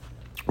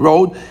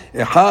road,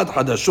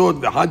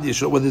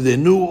 whether they're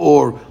new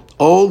or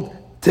old,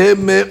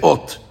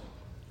 temeot.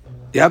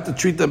 You have to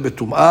treat them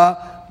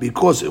betum'ah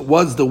because it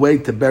was the way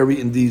to bury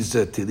in these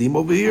tilim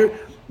over here,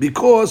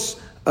 because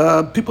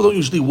people don't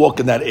usually walk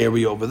in that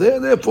area over there,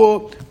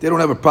 therefore they don't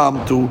have a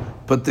problem to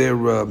put their,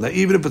 now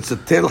even if it's a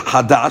tel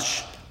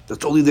hadash,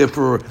 that's only there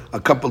for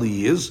a couple of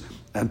years,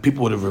 and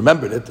people would have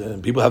remembered it,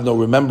 and people have no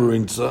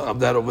remembrance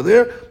of that over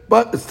there,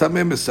 but it's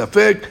tameh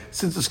misafek,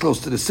 since it's close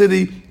to the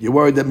city, you're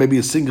worried that maybe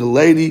a single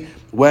lady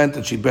went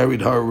and she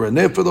buried her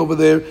nefil over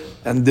there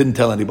and didn't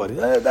tell anybody.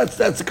 That's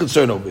a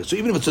concern over here. So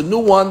even if it's a new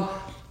one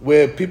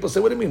where people say,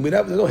 what do you mean?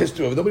 There's no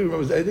history of it, nobody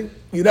remembers anything,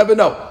 you never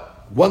know.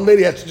 One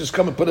lady has to just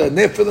come and put a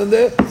nefil in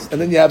there,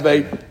 and then you have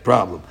a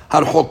problem.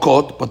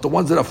 Harchokot, but the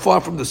ones that are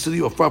far from the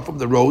city or far from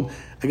the road,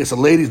 I guess a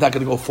lady's not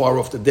going to go far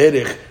off the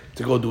derech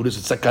to go do this.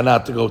 It's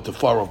sakanat to go to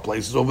far off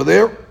places over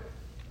there.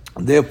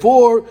 And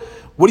therefore,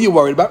 what are you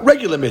worried about?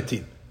 Regular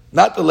metim,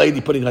 not the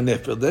lady putting her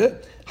nefil there.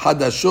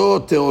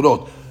 Hadashot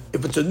teorot.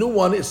 If it's a new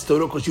one, it's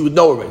teorot because you would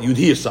know already. You'd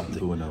hear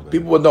something.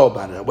 People would know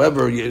about it.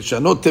 However,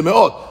 yeshanot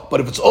temeot. But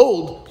if it's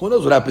old, who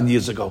knows what happened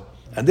years ago?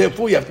 And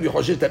therefore, you have to be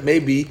choshesh that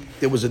maybe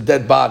there was a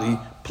dead body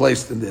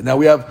placed in there. Now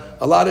we have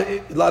a lot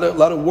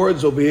of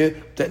words over here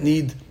that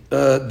need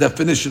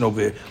definition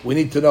over here. We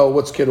need to know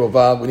what's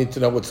kirovah. We need to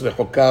know what's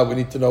rechokah. We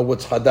need to know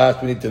what's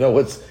hadash. We need to know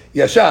what's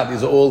yashan.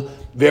 These are all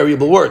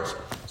variable words.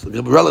 So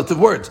they're relative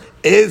words.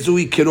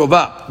 Ezui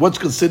kirovah. What's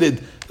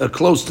considered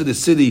close to the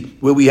city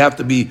where we have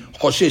to be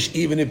choshesh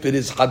even if it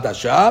is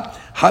hadasha?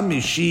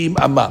 Hamishim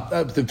amma.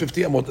 Within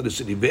 50 amot of the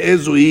city.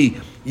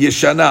 Ve'ezui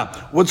yeshana.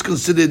 What's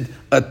considered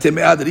a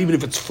teme'ah that even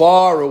if it's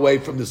far away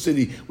from the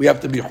city, we have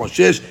to be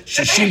choshesh?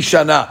 Shishim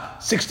shana.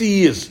 60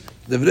 years.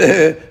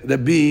 Devreh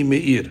Rabbi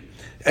Meir.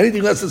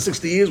 Anything less than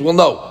 60 years, we'll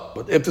know.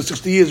 But after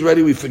 60 years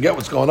already, we forget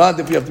what's going on.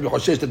 If we have to be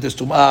choshesh that there's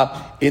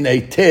tum'ah in a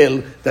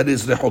tail that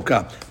is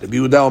rechokah. Rabbi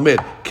Yehuda Omer,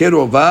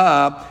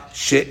 kerovah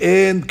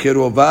she'en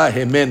kerovah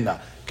hemena.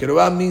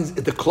 Kerovah means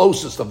the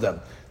closest of them.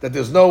 That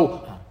there's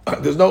no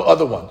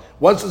other one.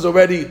 Once there's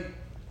already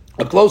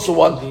a closer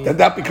one, then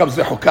that becomes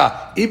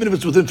rechokah, even if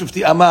it's within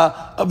 50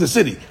 amah of the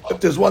city.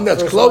 If there's one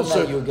that's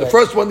closer, the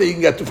first one that you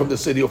can get to from the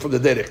city or from the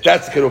derech,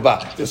 that's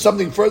kerovah. If there's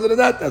something further than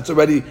that, that's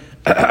already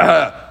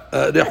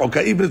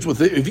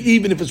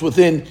even if it's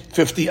within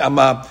 50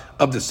 amah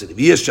of the city.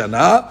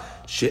 V'yeshana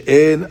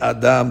she'en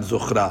adam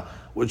zochra,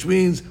 which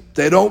means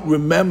they don't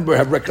remember,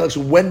 have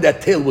recollection when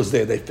that tail was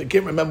there. They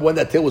can't remember when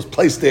that tail was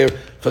placed there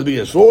for the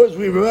beginning. As far as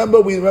we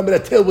remember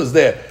that tail was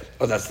there.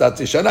 Oh, that's not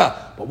Yeshana.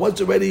 But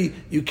once already,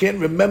 you can't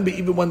remember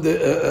even when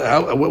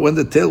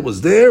the tail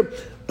was there,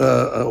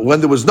 when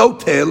there was no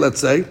tail,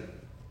 let's say,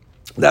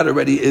 that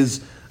already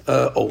is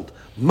old.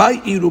 My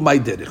iru, my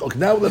derech. Okay,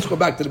 now let's go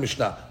back to the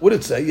Mishnah. What did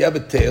it say? You have a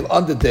tail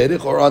on the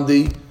derech or on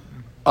the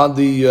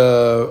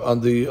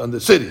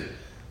city.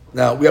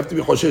 Now we have to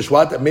be choshesh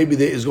what that maybe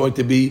there is going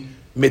to be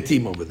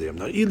metim over there.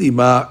 Now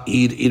ilima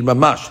ir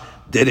mamash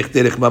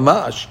derech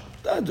mamash.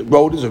 The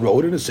road is a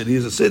road and a city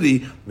is a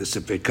city. Why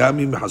should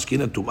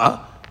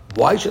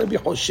I be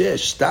choshesh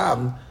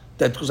stam?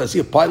 That because I see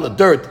a pile of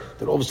dirt,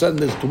 that all of a sudden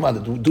there's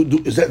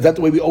tumah. Is that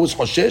the way we always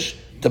choshesh?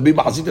 To be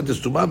machzik that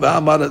there's tumah.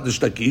 V'amar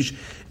l'shtakish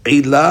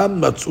eilam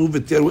matzu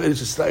v'teru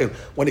Eretz Yisrael.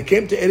 When it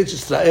came to Eretz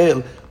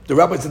Yisrael, the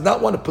rabbis did not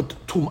want to put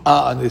tumah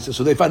on it,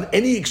 so they found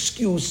any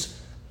excuse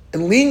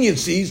and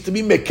leniencies to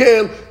be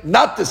mekel,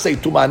 not to say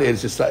tumah in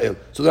Eretz Yisrael.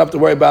 So they don't have to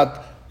worry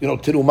about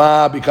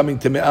terumah becoming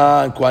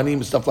teme'ah and kohanim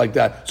and stuff like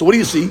that. So what do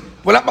you see?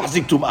 We're not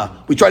machzik tumah.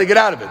 We try to get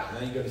out of it.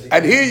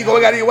 And here you're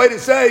going out of your way to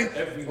say,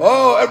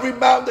 every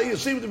mountain that you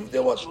see,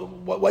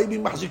 why you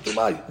being machzik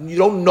tumah? You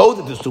don't know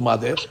that there's tumah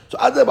there. So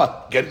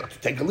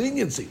take a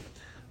leniency.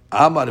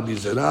 Amar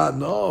Bizera,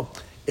 no.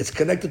 It's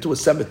connected to a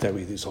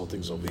cemetery, these whole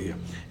things over here.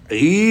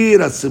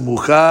 עיר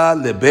הסמוכה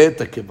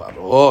לבית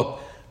הקברות,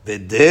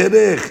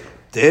 ודרך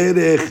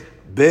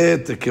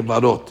בית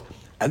הקברות.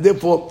 And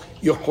therefore,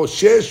 you're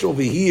choshesh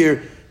over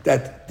here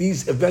that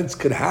these events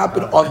could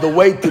happen on the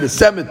way to the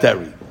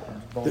cemetery.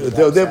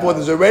 Therefore,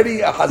 there's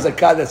already a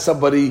hazakah that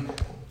somebody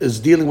is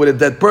dealing with a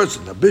dead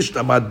person. What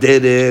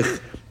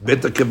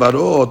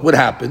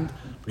happened?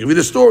 I'll give you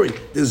the story.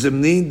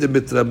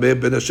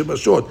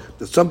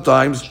 That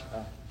sometimes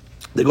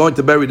they're going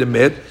to bury the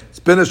mid. It's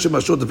ben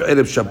Hashemashot of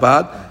Erev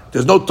Shabbat.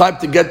 There's no time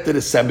to get to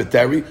the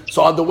cemetery.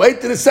 So on the way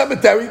to the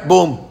cemetery,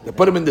 boom, they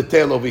put him in the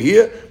tail over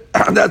here,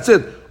 and that's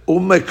it.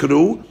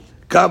 Umekru,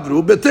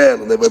 kavru,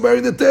 betel. And they were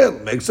burying the tail.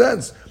 Makes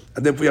sense.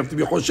 And then we have to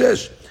be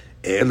choshesh.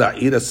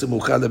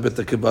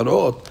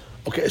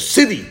 Okay, a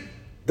city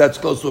that's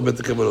close to a bet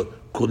kevarot.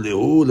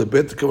 Kuleu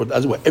lebet kevarot.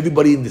 As well,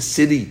 everybody in the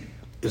city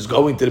is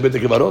going to the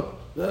bet kevarot.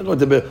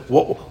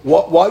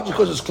 Why?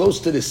 Because it's close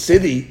to the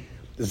city.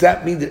 Does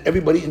that mean that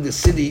everybody in the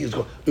city is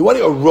going? You want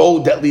a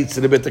road that leads to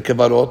the Bet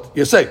Kevarot?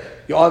 You say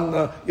you're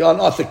on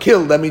Arthur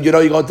Kill. That means you're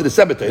going to the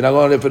cemetery. You're not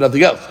going there for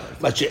nothing else.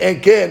 But you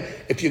ain't can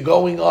if you're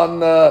going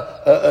on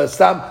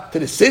Stam to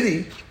the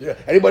city.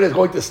 Anybody that's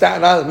going to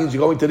Staten Island means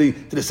you're going to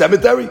the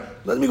cemetery.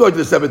 Let me go to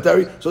the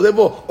cemetery. So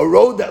therefore, a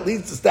road that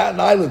leads to Staten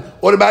Island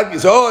automatically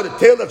says, "Oh, the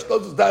tail that's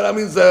close to Staten Island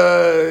means."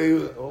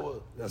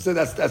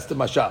 That's the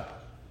mashal.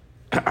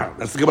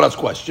 That's the Gemara's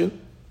question.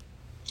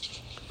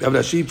 You have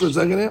that sheet for a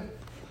second here.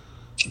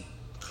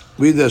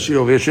 Read that sheet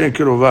over here. She'en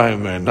kirovah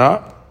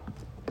himena.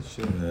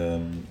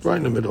 Right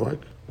in the middle, like.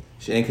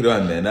 שאין קרובה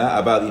ממנה,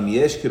 אבל אם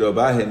יש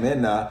קרובה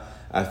המנה,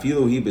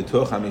 אפילו היא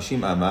בתוך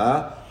 50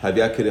 אמה,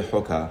 הביאה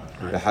כרחוקה,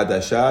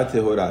 וחדשה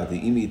טהורה,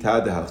 ואם איתה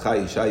דהלכה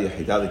אישה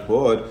יחידה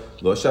לקבור,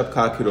 לא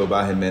שבקה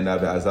קרובה המנה,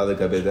 ועזה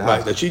לגבי דהה.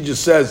 Right, that she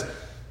just says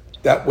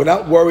that we're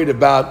not worried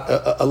about,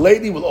 a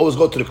lady will always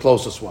go to the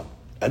closest one.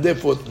 And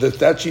therefore,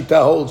 that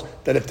shita holds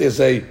that if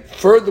there's a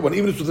further one,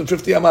 even if it's within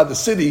 50 amah of the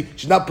city,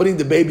 she's not putting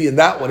the baby in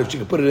that one if she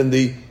can put it in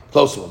the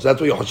closer one. So that's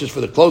why you're choshesh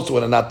for the closer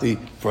one and not the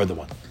further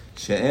one.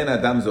 שאין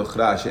אדם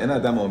זוכרה, שאין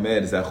אדם אומר,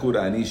 זכור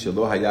אני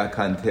שלא היה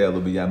כאן תל,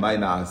 ובימי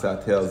נעשה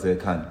תל זה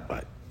כאן.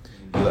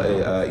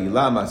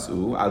 עילה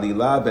מסעו,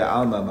 עלילה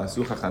בעלמא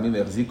מסעו חכמים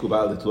והחזיקו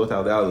בה לתלות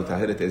עליה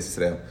ולטהר את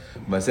ישראל.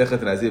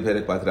 ומסכת נזיר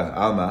פרק בתרא,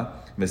 עלמא,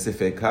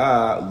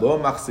 מספקה לא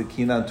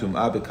מחזיקינן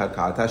טומאה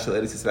בקרקעתה של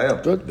ארץ ישראל.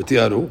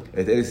 ותיארו.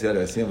 את ארץ ישראל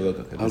ועשים ולא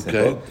כתוב.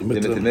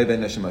 ומטמא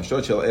בין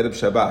השמשות של ערב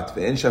שבת,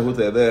 ואין שהות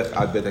ללך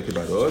עד בית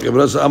הקברות.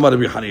 גברס אמר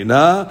רבי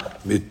חנינא,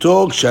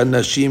 מתוך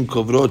שאנשים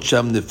קוברות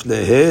שם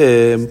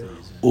נפליהם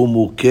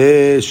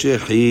ומוכה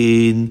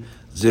שכין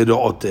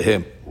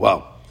זרועותיהם.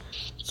 Wow.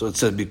 So it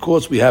says,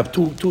 because we have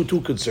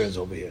two concerns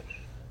over here.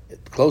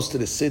 Close to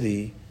the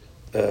city,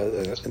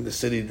 in the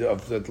city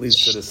of at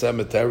least to the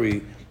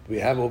cemetery, we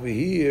have over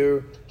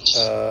here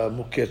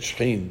muket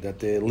shchin, that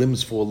their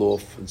limbs fall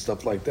off and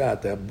stuff like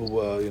that. They have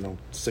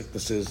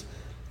sicknesses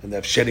and they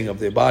have shedding of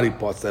their body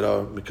parts that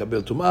are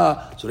mikabel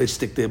tumah, so they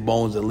stick their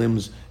bones and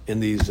limbs in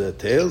these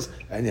tails.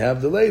 And you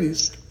have the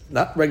ladies,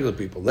 not regular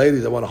people,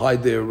 ladies that want to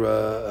hide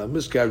their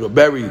miscarriage or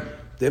bury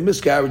their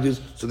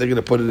miscarriages, so they're going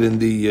to put it in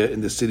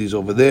the cities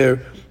over there,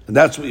 and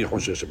that's what you're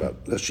choshesh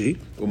about. That's she.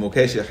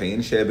 ומוכה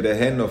שכין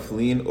שאברהן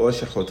נופלין או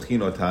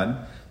שחותכין אותן,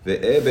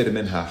 ואבר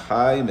מן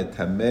החי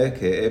מטמא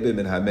כאבר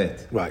מן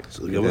המת. Right.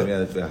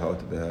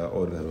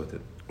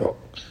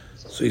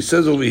 So he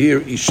says over here,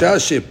 אישה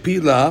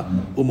שפילה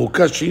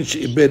ומוכה שכין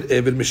שאיבד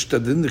אבר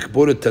משתדלים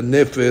לקבור את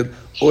הנפל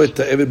או את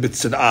האבר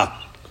בצנעה.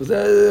 Because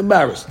they're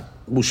embarrassed,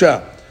 בושה.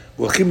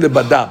 והולכים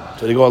לבדם,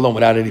 so they go alone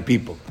without any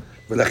people.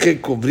 ולכן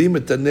קוברים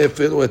את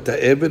הנפל או את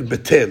האבר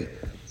בתל.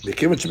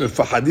 וכיוון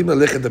שמפחדים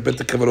ללכת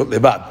לבית הקברות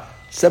לבד.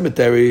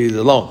 Cemetery is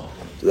alone.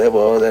 So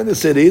they're in the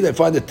city, they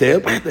find the tail,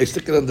 they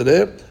stick it under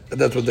there, and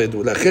that's what they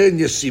do. לכן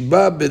יש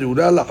סיבה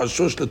ברורה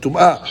לחשוש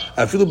לטומאה,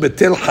 אפילו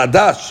בתל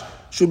חדש,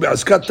 שהוא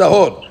בעסקת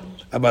טהור.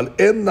 אבל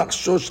אין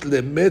לחשוש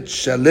למת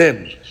שלם,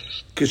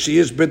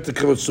 כשיש בית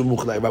הקברות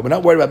סמוך להם. We're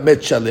not worried about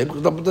מת שלם,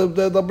 because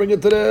they'll bring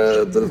it to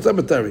the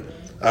cemetery.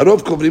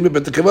 הרוב קוברים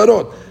בבית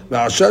הקברות,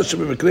 והחשש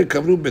שבמקרה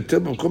קברו בתל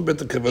במקום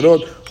בית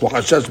הקברות הוא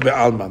חשש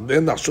בעלמא,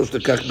 ואין לחשוש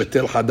לכך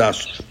בתל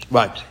חדש.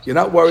 Right, you're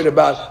not worried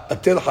about a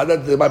tel חדש,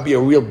 there might be a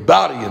real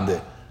body in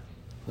there.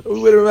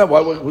 We don't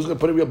remember who's going to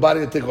put a real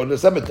body in to go to the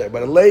cemetery,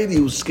 but a lady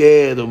who's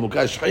scared or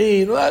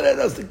mukashhin,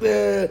 that's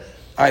the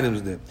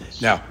items there.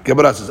 Now,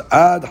 Gemara says,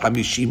 Ad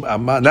Hamishim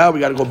Amma. Now we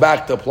got to go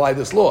back to apply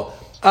this law.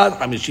 Ad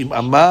Hamishim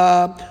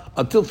Amma,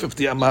 until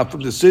 50 Amma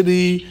from the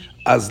city,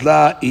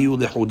 Azla Iyu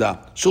Lehuda.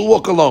 She'll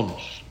walk alone.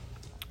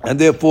 And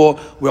therefore,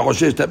 we're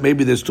choshesh that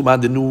maybe there's too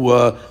much the new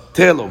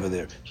tail over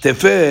there.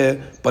 Tefeh,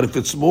 but if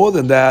it's more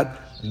than that,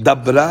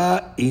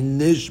 Dabra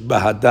Inish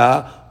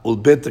Bahada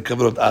Ulbet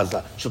Kavarot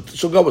Azla.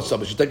 She'll go with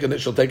somebody.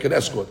 She'll take an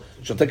escort.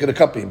 She'll take an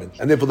accompaniment.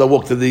 And therefore, they'll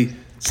walk to the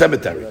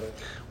cemetery.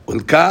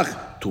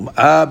 Ulkach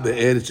Tum'ah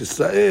Be'eretz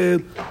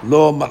Yisrael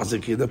Lo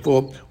Machziki.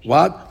 Therefore,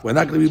 what? We're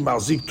not going to be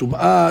Machzik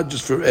Tum'ah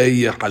just for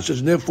a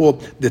Hashesh. Therefore,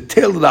 the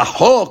tail of the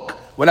hawk,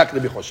 we're not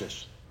going to be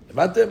Choshesh.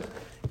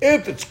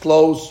 If it's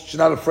close, she's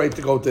not afraid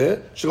to go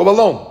there. She'll go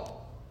alone.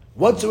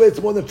 Once away, it's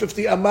more than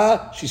 50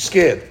 amah, she's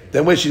scared.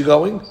 Then where's she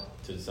going?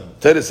 To the cemetery.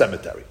 To the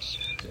cemetery.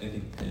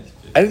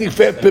 Anything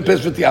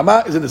past 50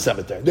 amah is in the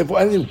cemetery. Therefore,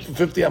 anything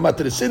 50 amah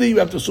to the city, you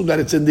have to assume that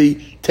it's in the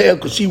tail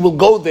because she will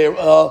go there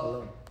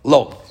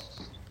alone.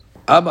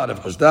 Amar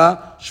Rav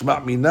Chosda,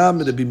 Shma' Mina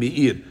min Rabbi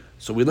Meir.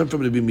 So we learn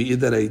from Rabbi Meir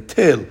that a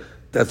tail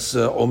that's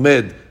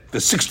omed for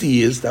 60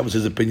 years, that was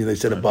his opinion, they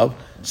said above.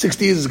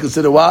 60 years is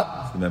considered what?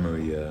 It's the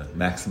memory,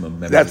 maximum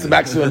memory. That's the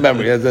maximum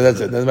memory. That's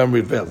it. The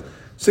memory fails.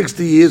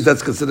 60 years,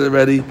 that's considered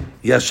already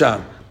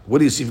Yashan. What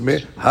do you see from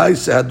here? Hai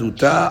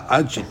Sahaduta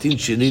Ad Shitin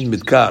Shinin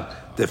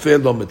Midkar.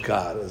 Tefel Lo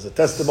Midkar. As a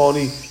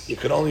testimony, you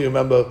can only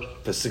remember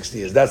for 60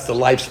 years. That's the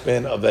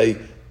lifespan of a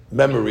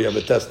memory of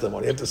a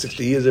testimony. After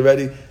 60 years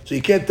already, so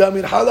you can't tell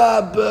me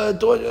Halab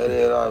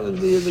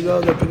 50 years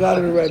ago, they forgot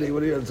it already.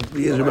 What do you 60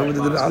 years remember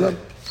they did Halab?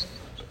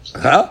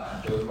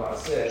 Huh? There was what I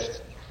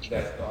said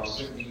that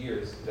 50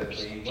 years that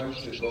they went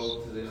to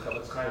go to the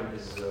Chavetz Chaim.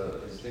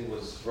 His thing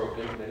was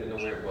broken. They didn't know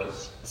where it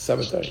was.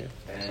 Cemetery.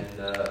 And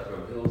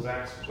Rabbi Hillel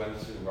went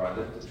to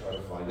Radin to try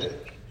to find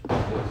it. There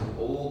was an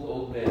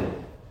old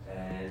man,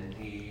 and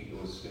it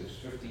was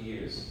 50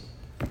 years.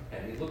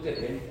 And he looked at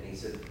him and he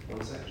said,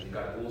 "1 second." He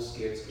got all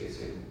scared.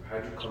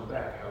 "How'd you come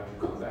back?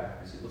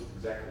 Because he looked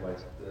exactly like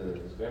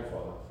his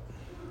grandfather.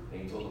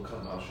 And he told him,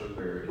 "Come, I'll show you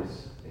where it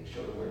is." And he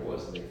showed him where it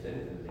was, and they did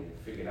it, and they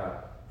figured out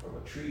from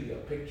a tree, a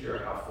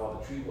picture, how far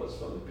the tree was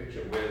from the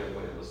picture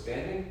when it was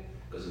standing,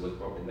 because it was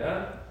broken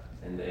down.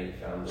 And they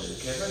found the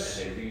kever,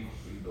 and they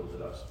rebuilt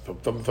it up.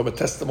 From a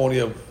testimony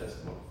of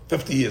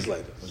 50 years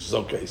later, which is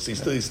okay.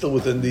 So he's still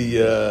within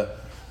the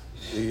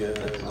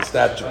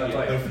statute.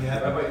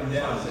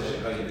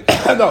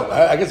 No,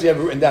 I guess you have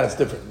it written down. It's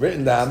different.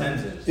 Written down,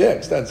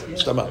 extensive.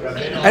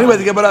 Anyway,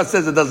 the Gemara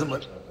says it doesn't.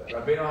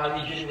 Rabbeinu, how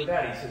did he did it with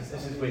that? He says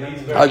this is where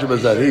he's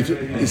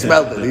 100%. He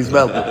smelled it. He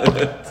smelled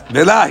it.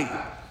 Nelahi.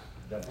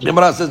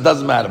 Gemara says it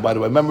doesn't matter. By the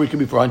way, memory can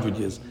be for 100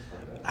 years.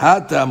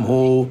 Hatam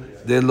hu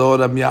de lo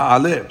ram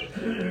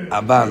ya'aleh.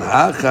 Aval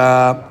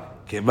hacha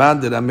kevan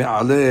de ram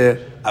ya'aleh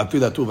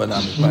afilatu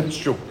v'namik. It's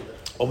true.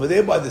 Over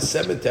there by the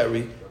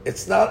cemetery,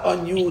 it's not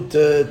on you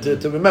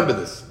to remember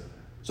this.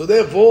 So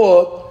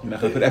therefore, You're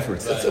not going to put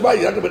effort. Right,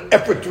 you're not going to put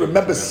effort to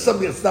remember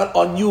something that's not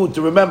on you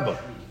to remember.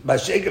 By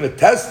shaking a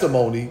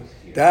testimony,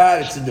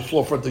 that it's in the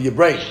forefront of your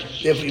brain.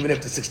 Therefore, even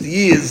after 60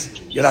 years,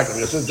 you're not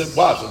going to.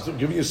 Wow, so it's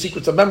giving you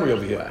secrets of memory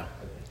over here.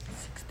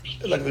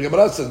 Like the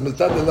Gemara says,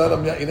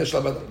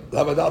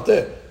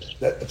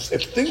 that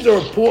if things are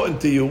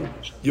important to you,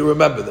 you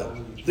remember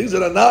them. Things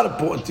that are not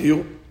important to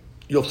you,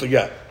 you'll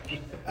forget.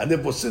 And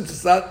therefore, since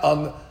it's not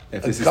on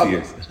After 60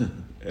 years.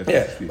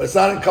 But it's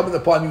not incumbent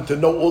upon you to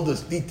know all the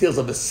details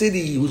of a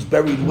city, who's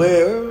buried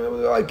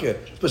where, I care,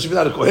 especially if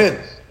you're not a Kohen.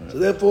 So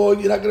therefore,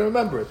 you're not going to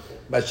remember it.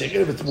 But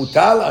if it's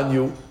mutal on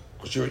you,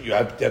 because you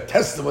have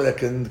testimony that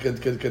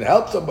can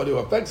help somebody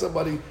or affect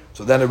somebody,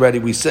 so then already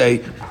we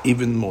say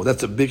even more.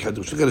 That's a big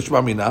hadush. Look at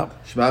Shema Mina.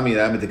 Shema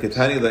Mina,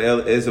 מדקתני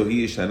לאל איזו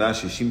היא שנה,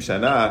 60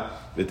 שנה,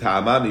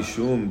 וטעמה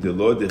משום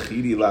דלא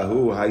דחילי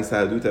להו,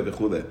 הישהדותא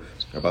וכו'.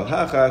 אבל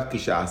אחר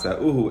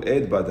כשעשאוהו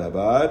עד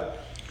בדבר,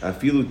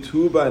 אפילו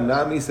טובה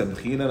נמי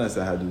סמכינן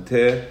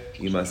הסהדותא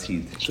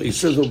ימסהיד. So he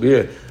says over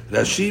here,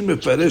 רש"י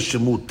מפרש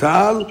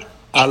שמוטל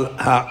על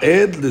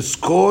העד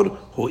לזכור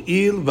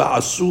הואיל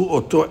ועשו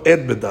אותו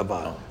עד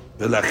בדבר,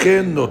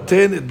 ולכן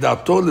נותן את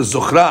דעתו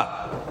לזוכרה,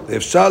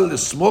 ואפשר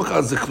לסמוך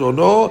על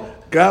זיכרונו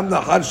גם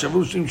לאחר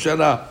שעברו 60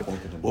 שנה.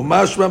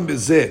 ומשמע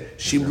בזה,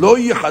 שאם לא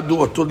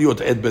ייחדו אותו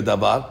להיות עד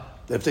בדבר,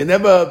 if they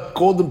never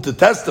called him to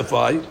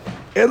testify,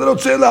 אלא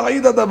רוצה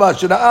להעיד הדבר,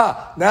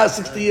 now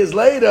 60 years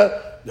later,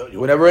 you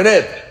were never an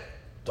ed.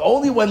 So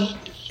only when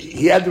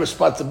he had the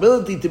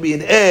responsibility to be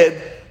an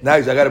ed, now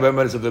he's, I got to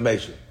remember this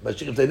information.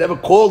 But if they never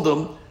called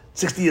him,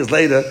 60 years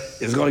later,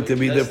 it's going to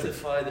be different.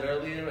 Testified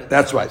earlier. And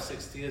That's right.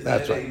 60 years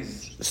That's later, right.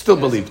 He's Still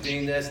believed.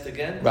 being asked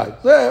again. Right.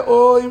 Yeah,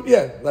 or,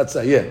 let's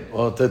say,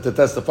 or to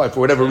testify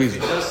for whatever If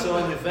reason. he just saw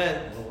an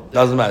event.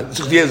 Doesn't matter.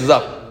 60 years is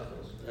up.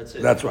 That's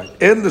it. That's right.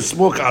 In the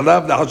smoke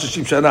alav lahat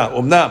 60 shana.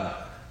 Umnam.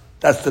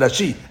 That's the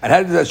Rashi. And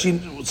how did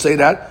Rashi say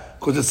that?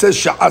 Because it says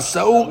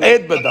sha'asau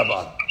ed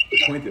b'davar.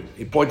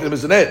 He pointed him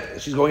as an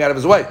ed. She's going out of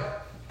his way.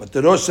 But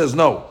the Rosh says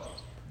no.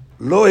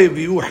 לא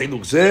הביאו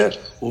חילוק זה,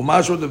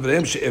 ומשהו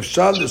דבריהם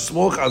שאפשר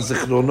לסמוך על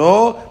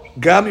זיכרונו,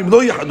 גם אם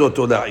לא יחדו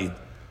אותו להעיד.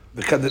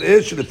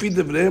 וכנראה שלפי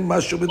דבריהם,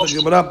 מה שעומד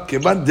בגמרא,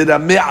 כיוון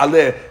דרמה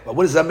עליה. But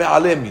what does רמה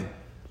עליה mean?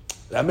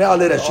 רמה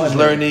עליה that she's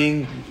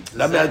learning,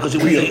 because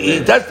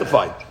he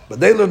testified. But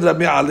they learned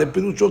רמה עליה,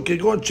 פירושו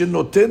כגון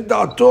שנותן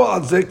דעתו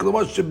על זה,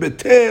 כלומר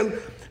שבטל,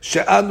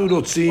 שאנו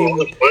רוצים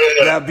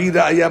להביא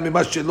ראיה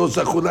ממה שלא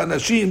זכו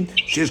לאנשים,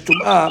 שיש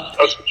טומאה,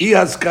 אי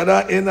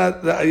הזכרה אין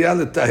הראיה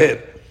לטהר.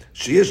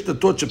 שיש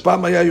דתות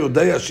שפעם היה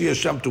יודע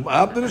שיש שם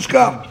טומאה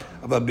ונשכח,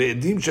 אבל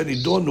בעדים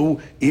שהנידון הוא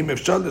אם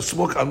אפשר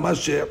לסמוך על מה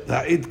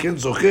שהעד כן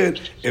זוכר,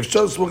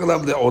 אפשר לסמוך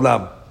עליו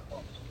לעולם.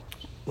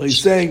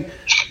 He's saying,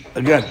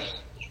 again,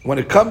 when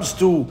it comes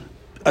to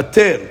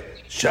התל,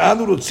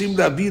 שאנו רוצים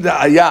להביא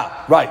ראיה,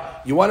 right,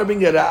 you want to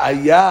bring a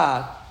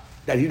ראיה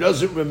that he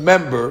doesn't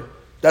remember,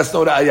 that's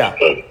no ra'ayah.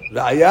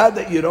 Ra'ayah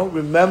that you don't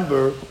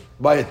remember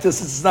by a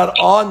distance is not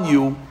on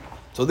you,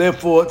 so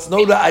therefore it's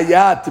no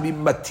ra'ayah to be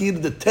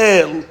matir the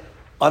tail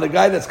on a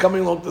guy that's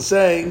coming along to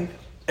saying,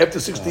 after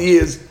 60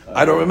 years,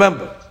 I don't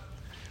remember.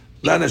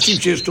 לאנשים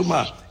שיש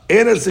טומאה.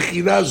 אין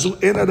הזכירה זו,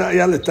 אין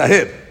הראיה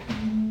לטהר.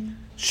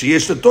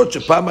 שיש לטעות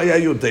שפעם היה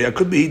יודע,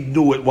 could be he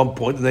knew at one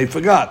point and they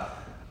forgot.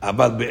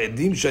 אבל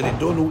בעדים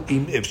שהנידון הוא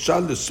אם אפשר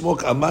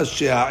לסמוך על מה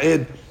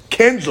שהעד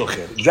כן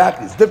זוכר.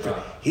 Exactly, it's different.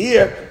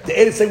 Here, the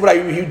Ed is saying what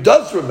he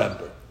does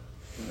remember.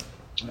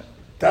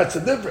 That's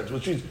the difference,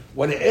 which means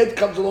when the Ed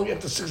comes along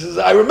after 6 years,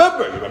 I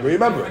remember. The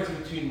difference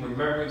between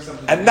remembering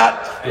something and not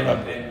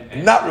remembering.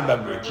 And not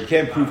remembering. You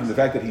can't prove from the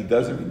fact that he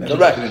doesn't remember.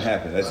 Correct. It didn't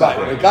happen. That's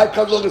right. The guy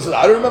comes along and says,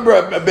 I don't remember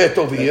a bet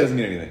over here. Doesn't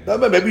mean anything. No,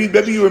 maybe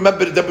you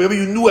remember it. Maybe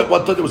you knew at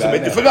one time there was a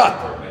bet. You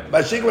forgot.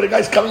 But I think when the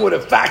guy's coming with a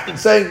fact and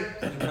saying,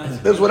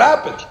 this is what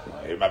happened.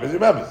 He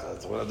remembers.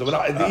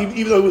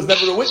 Even though he was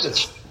never a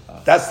witness.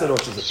 That's the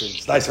Rosh Hashanah.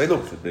 It's nice. I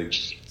know. It's a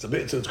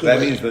big. So it's good. That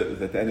means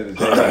that at the end of the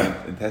day,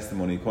 in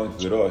testimony, according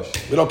to the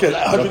Rosh, we don't care.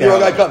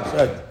 100-year-old guy comes.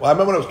 Right. Well, I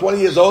remember when I was 20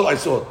 years old, I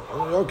saw it.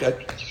 Okay.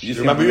 you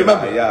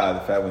remember. Yeah,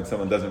 the fact when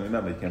someone doesn't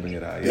remember, you can't bring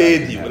it out.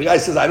 When the guy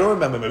says, I don't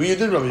remember. Maybe you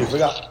did remember, you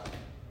forgot.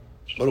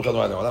 Baruch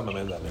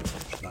Adonai.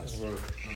 Nice.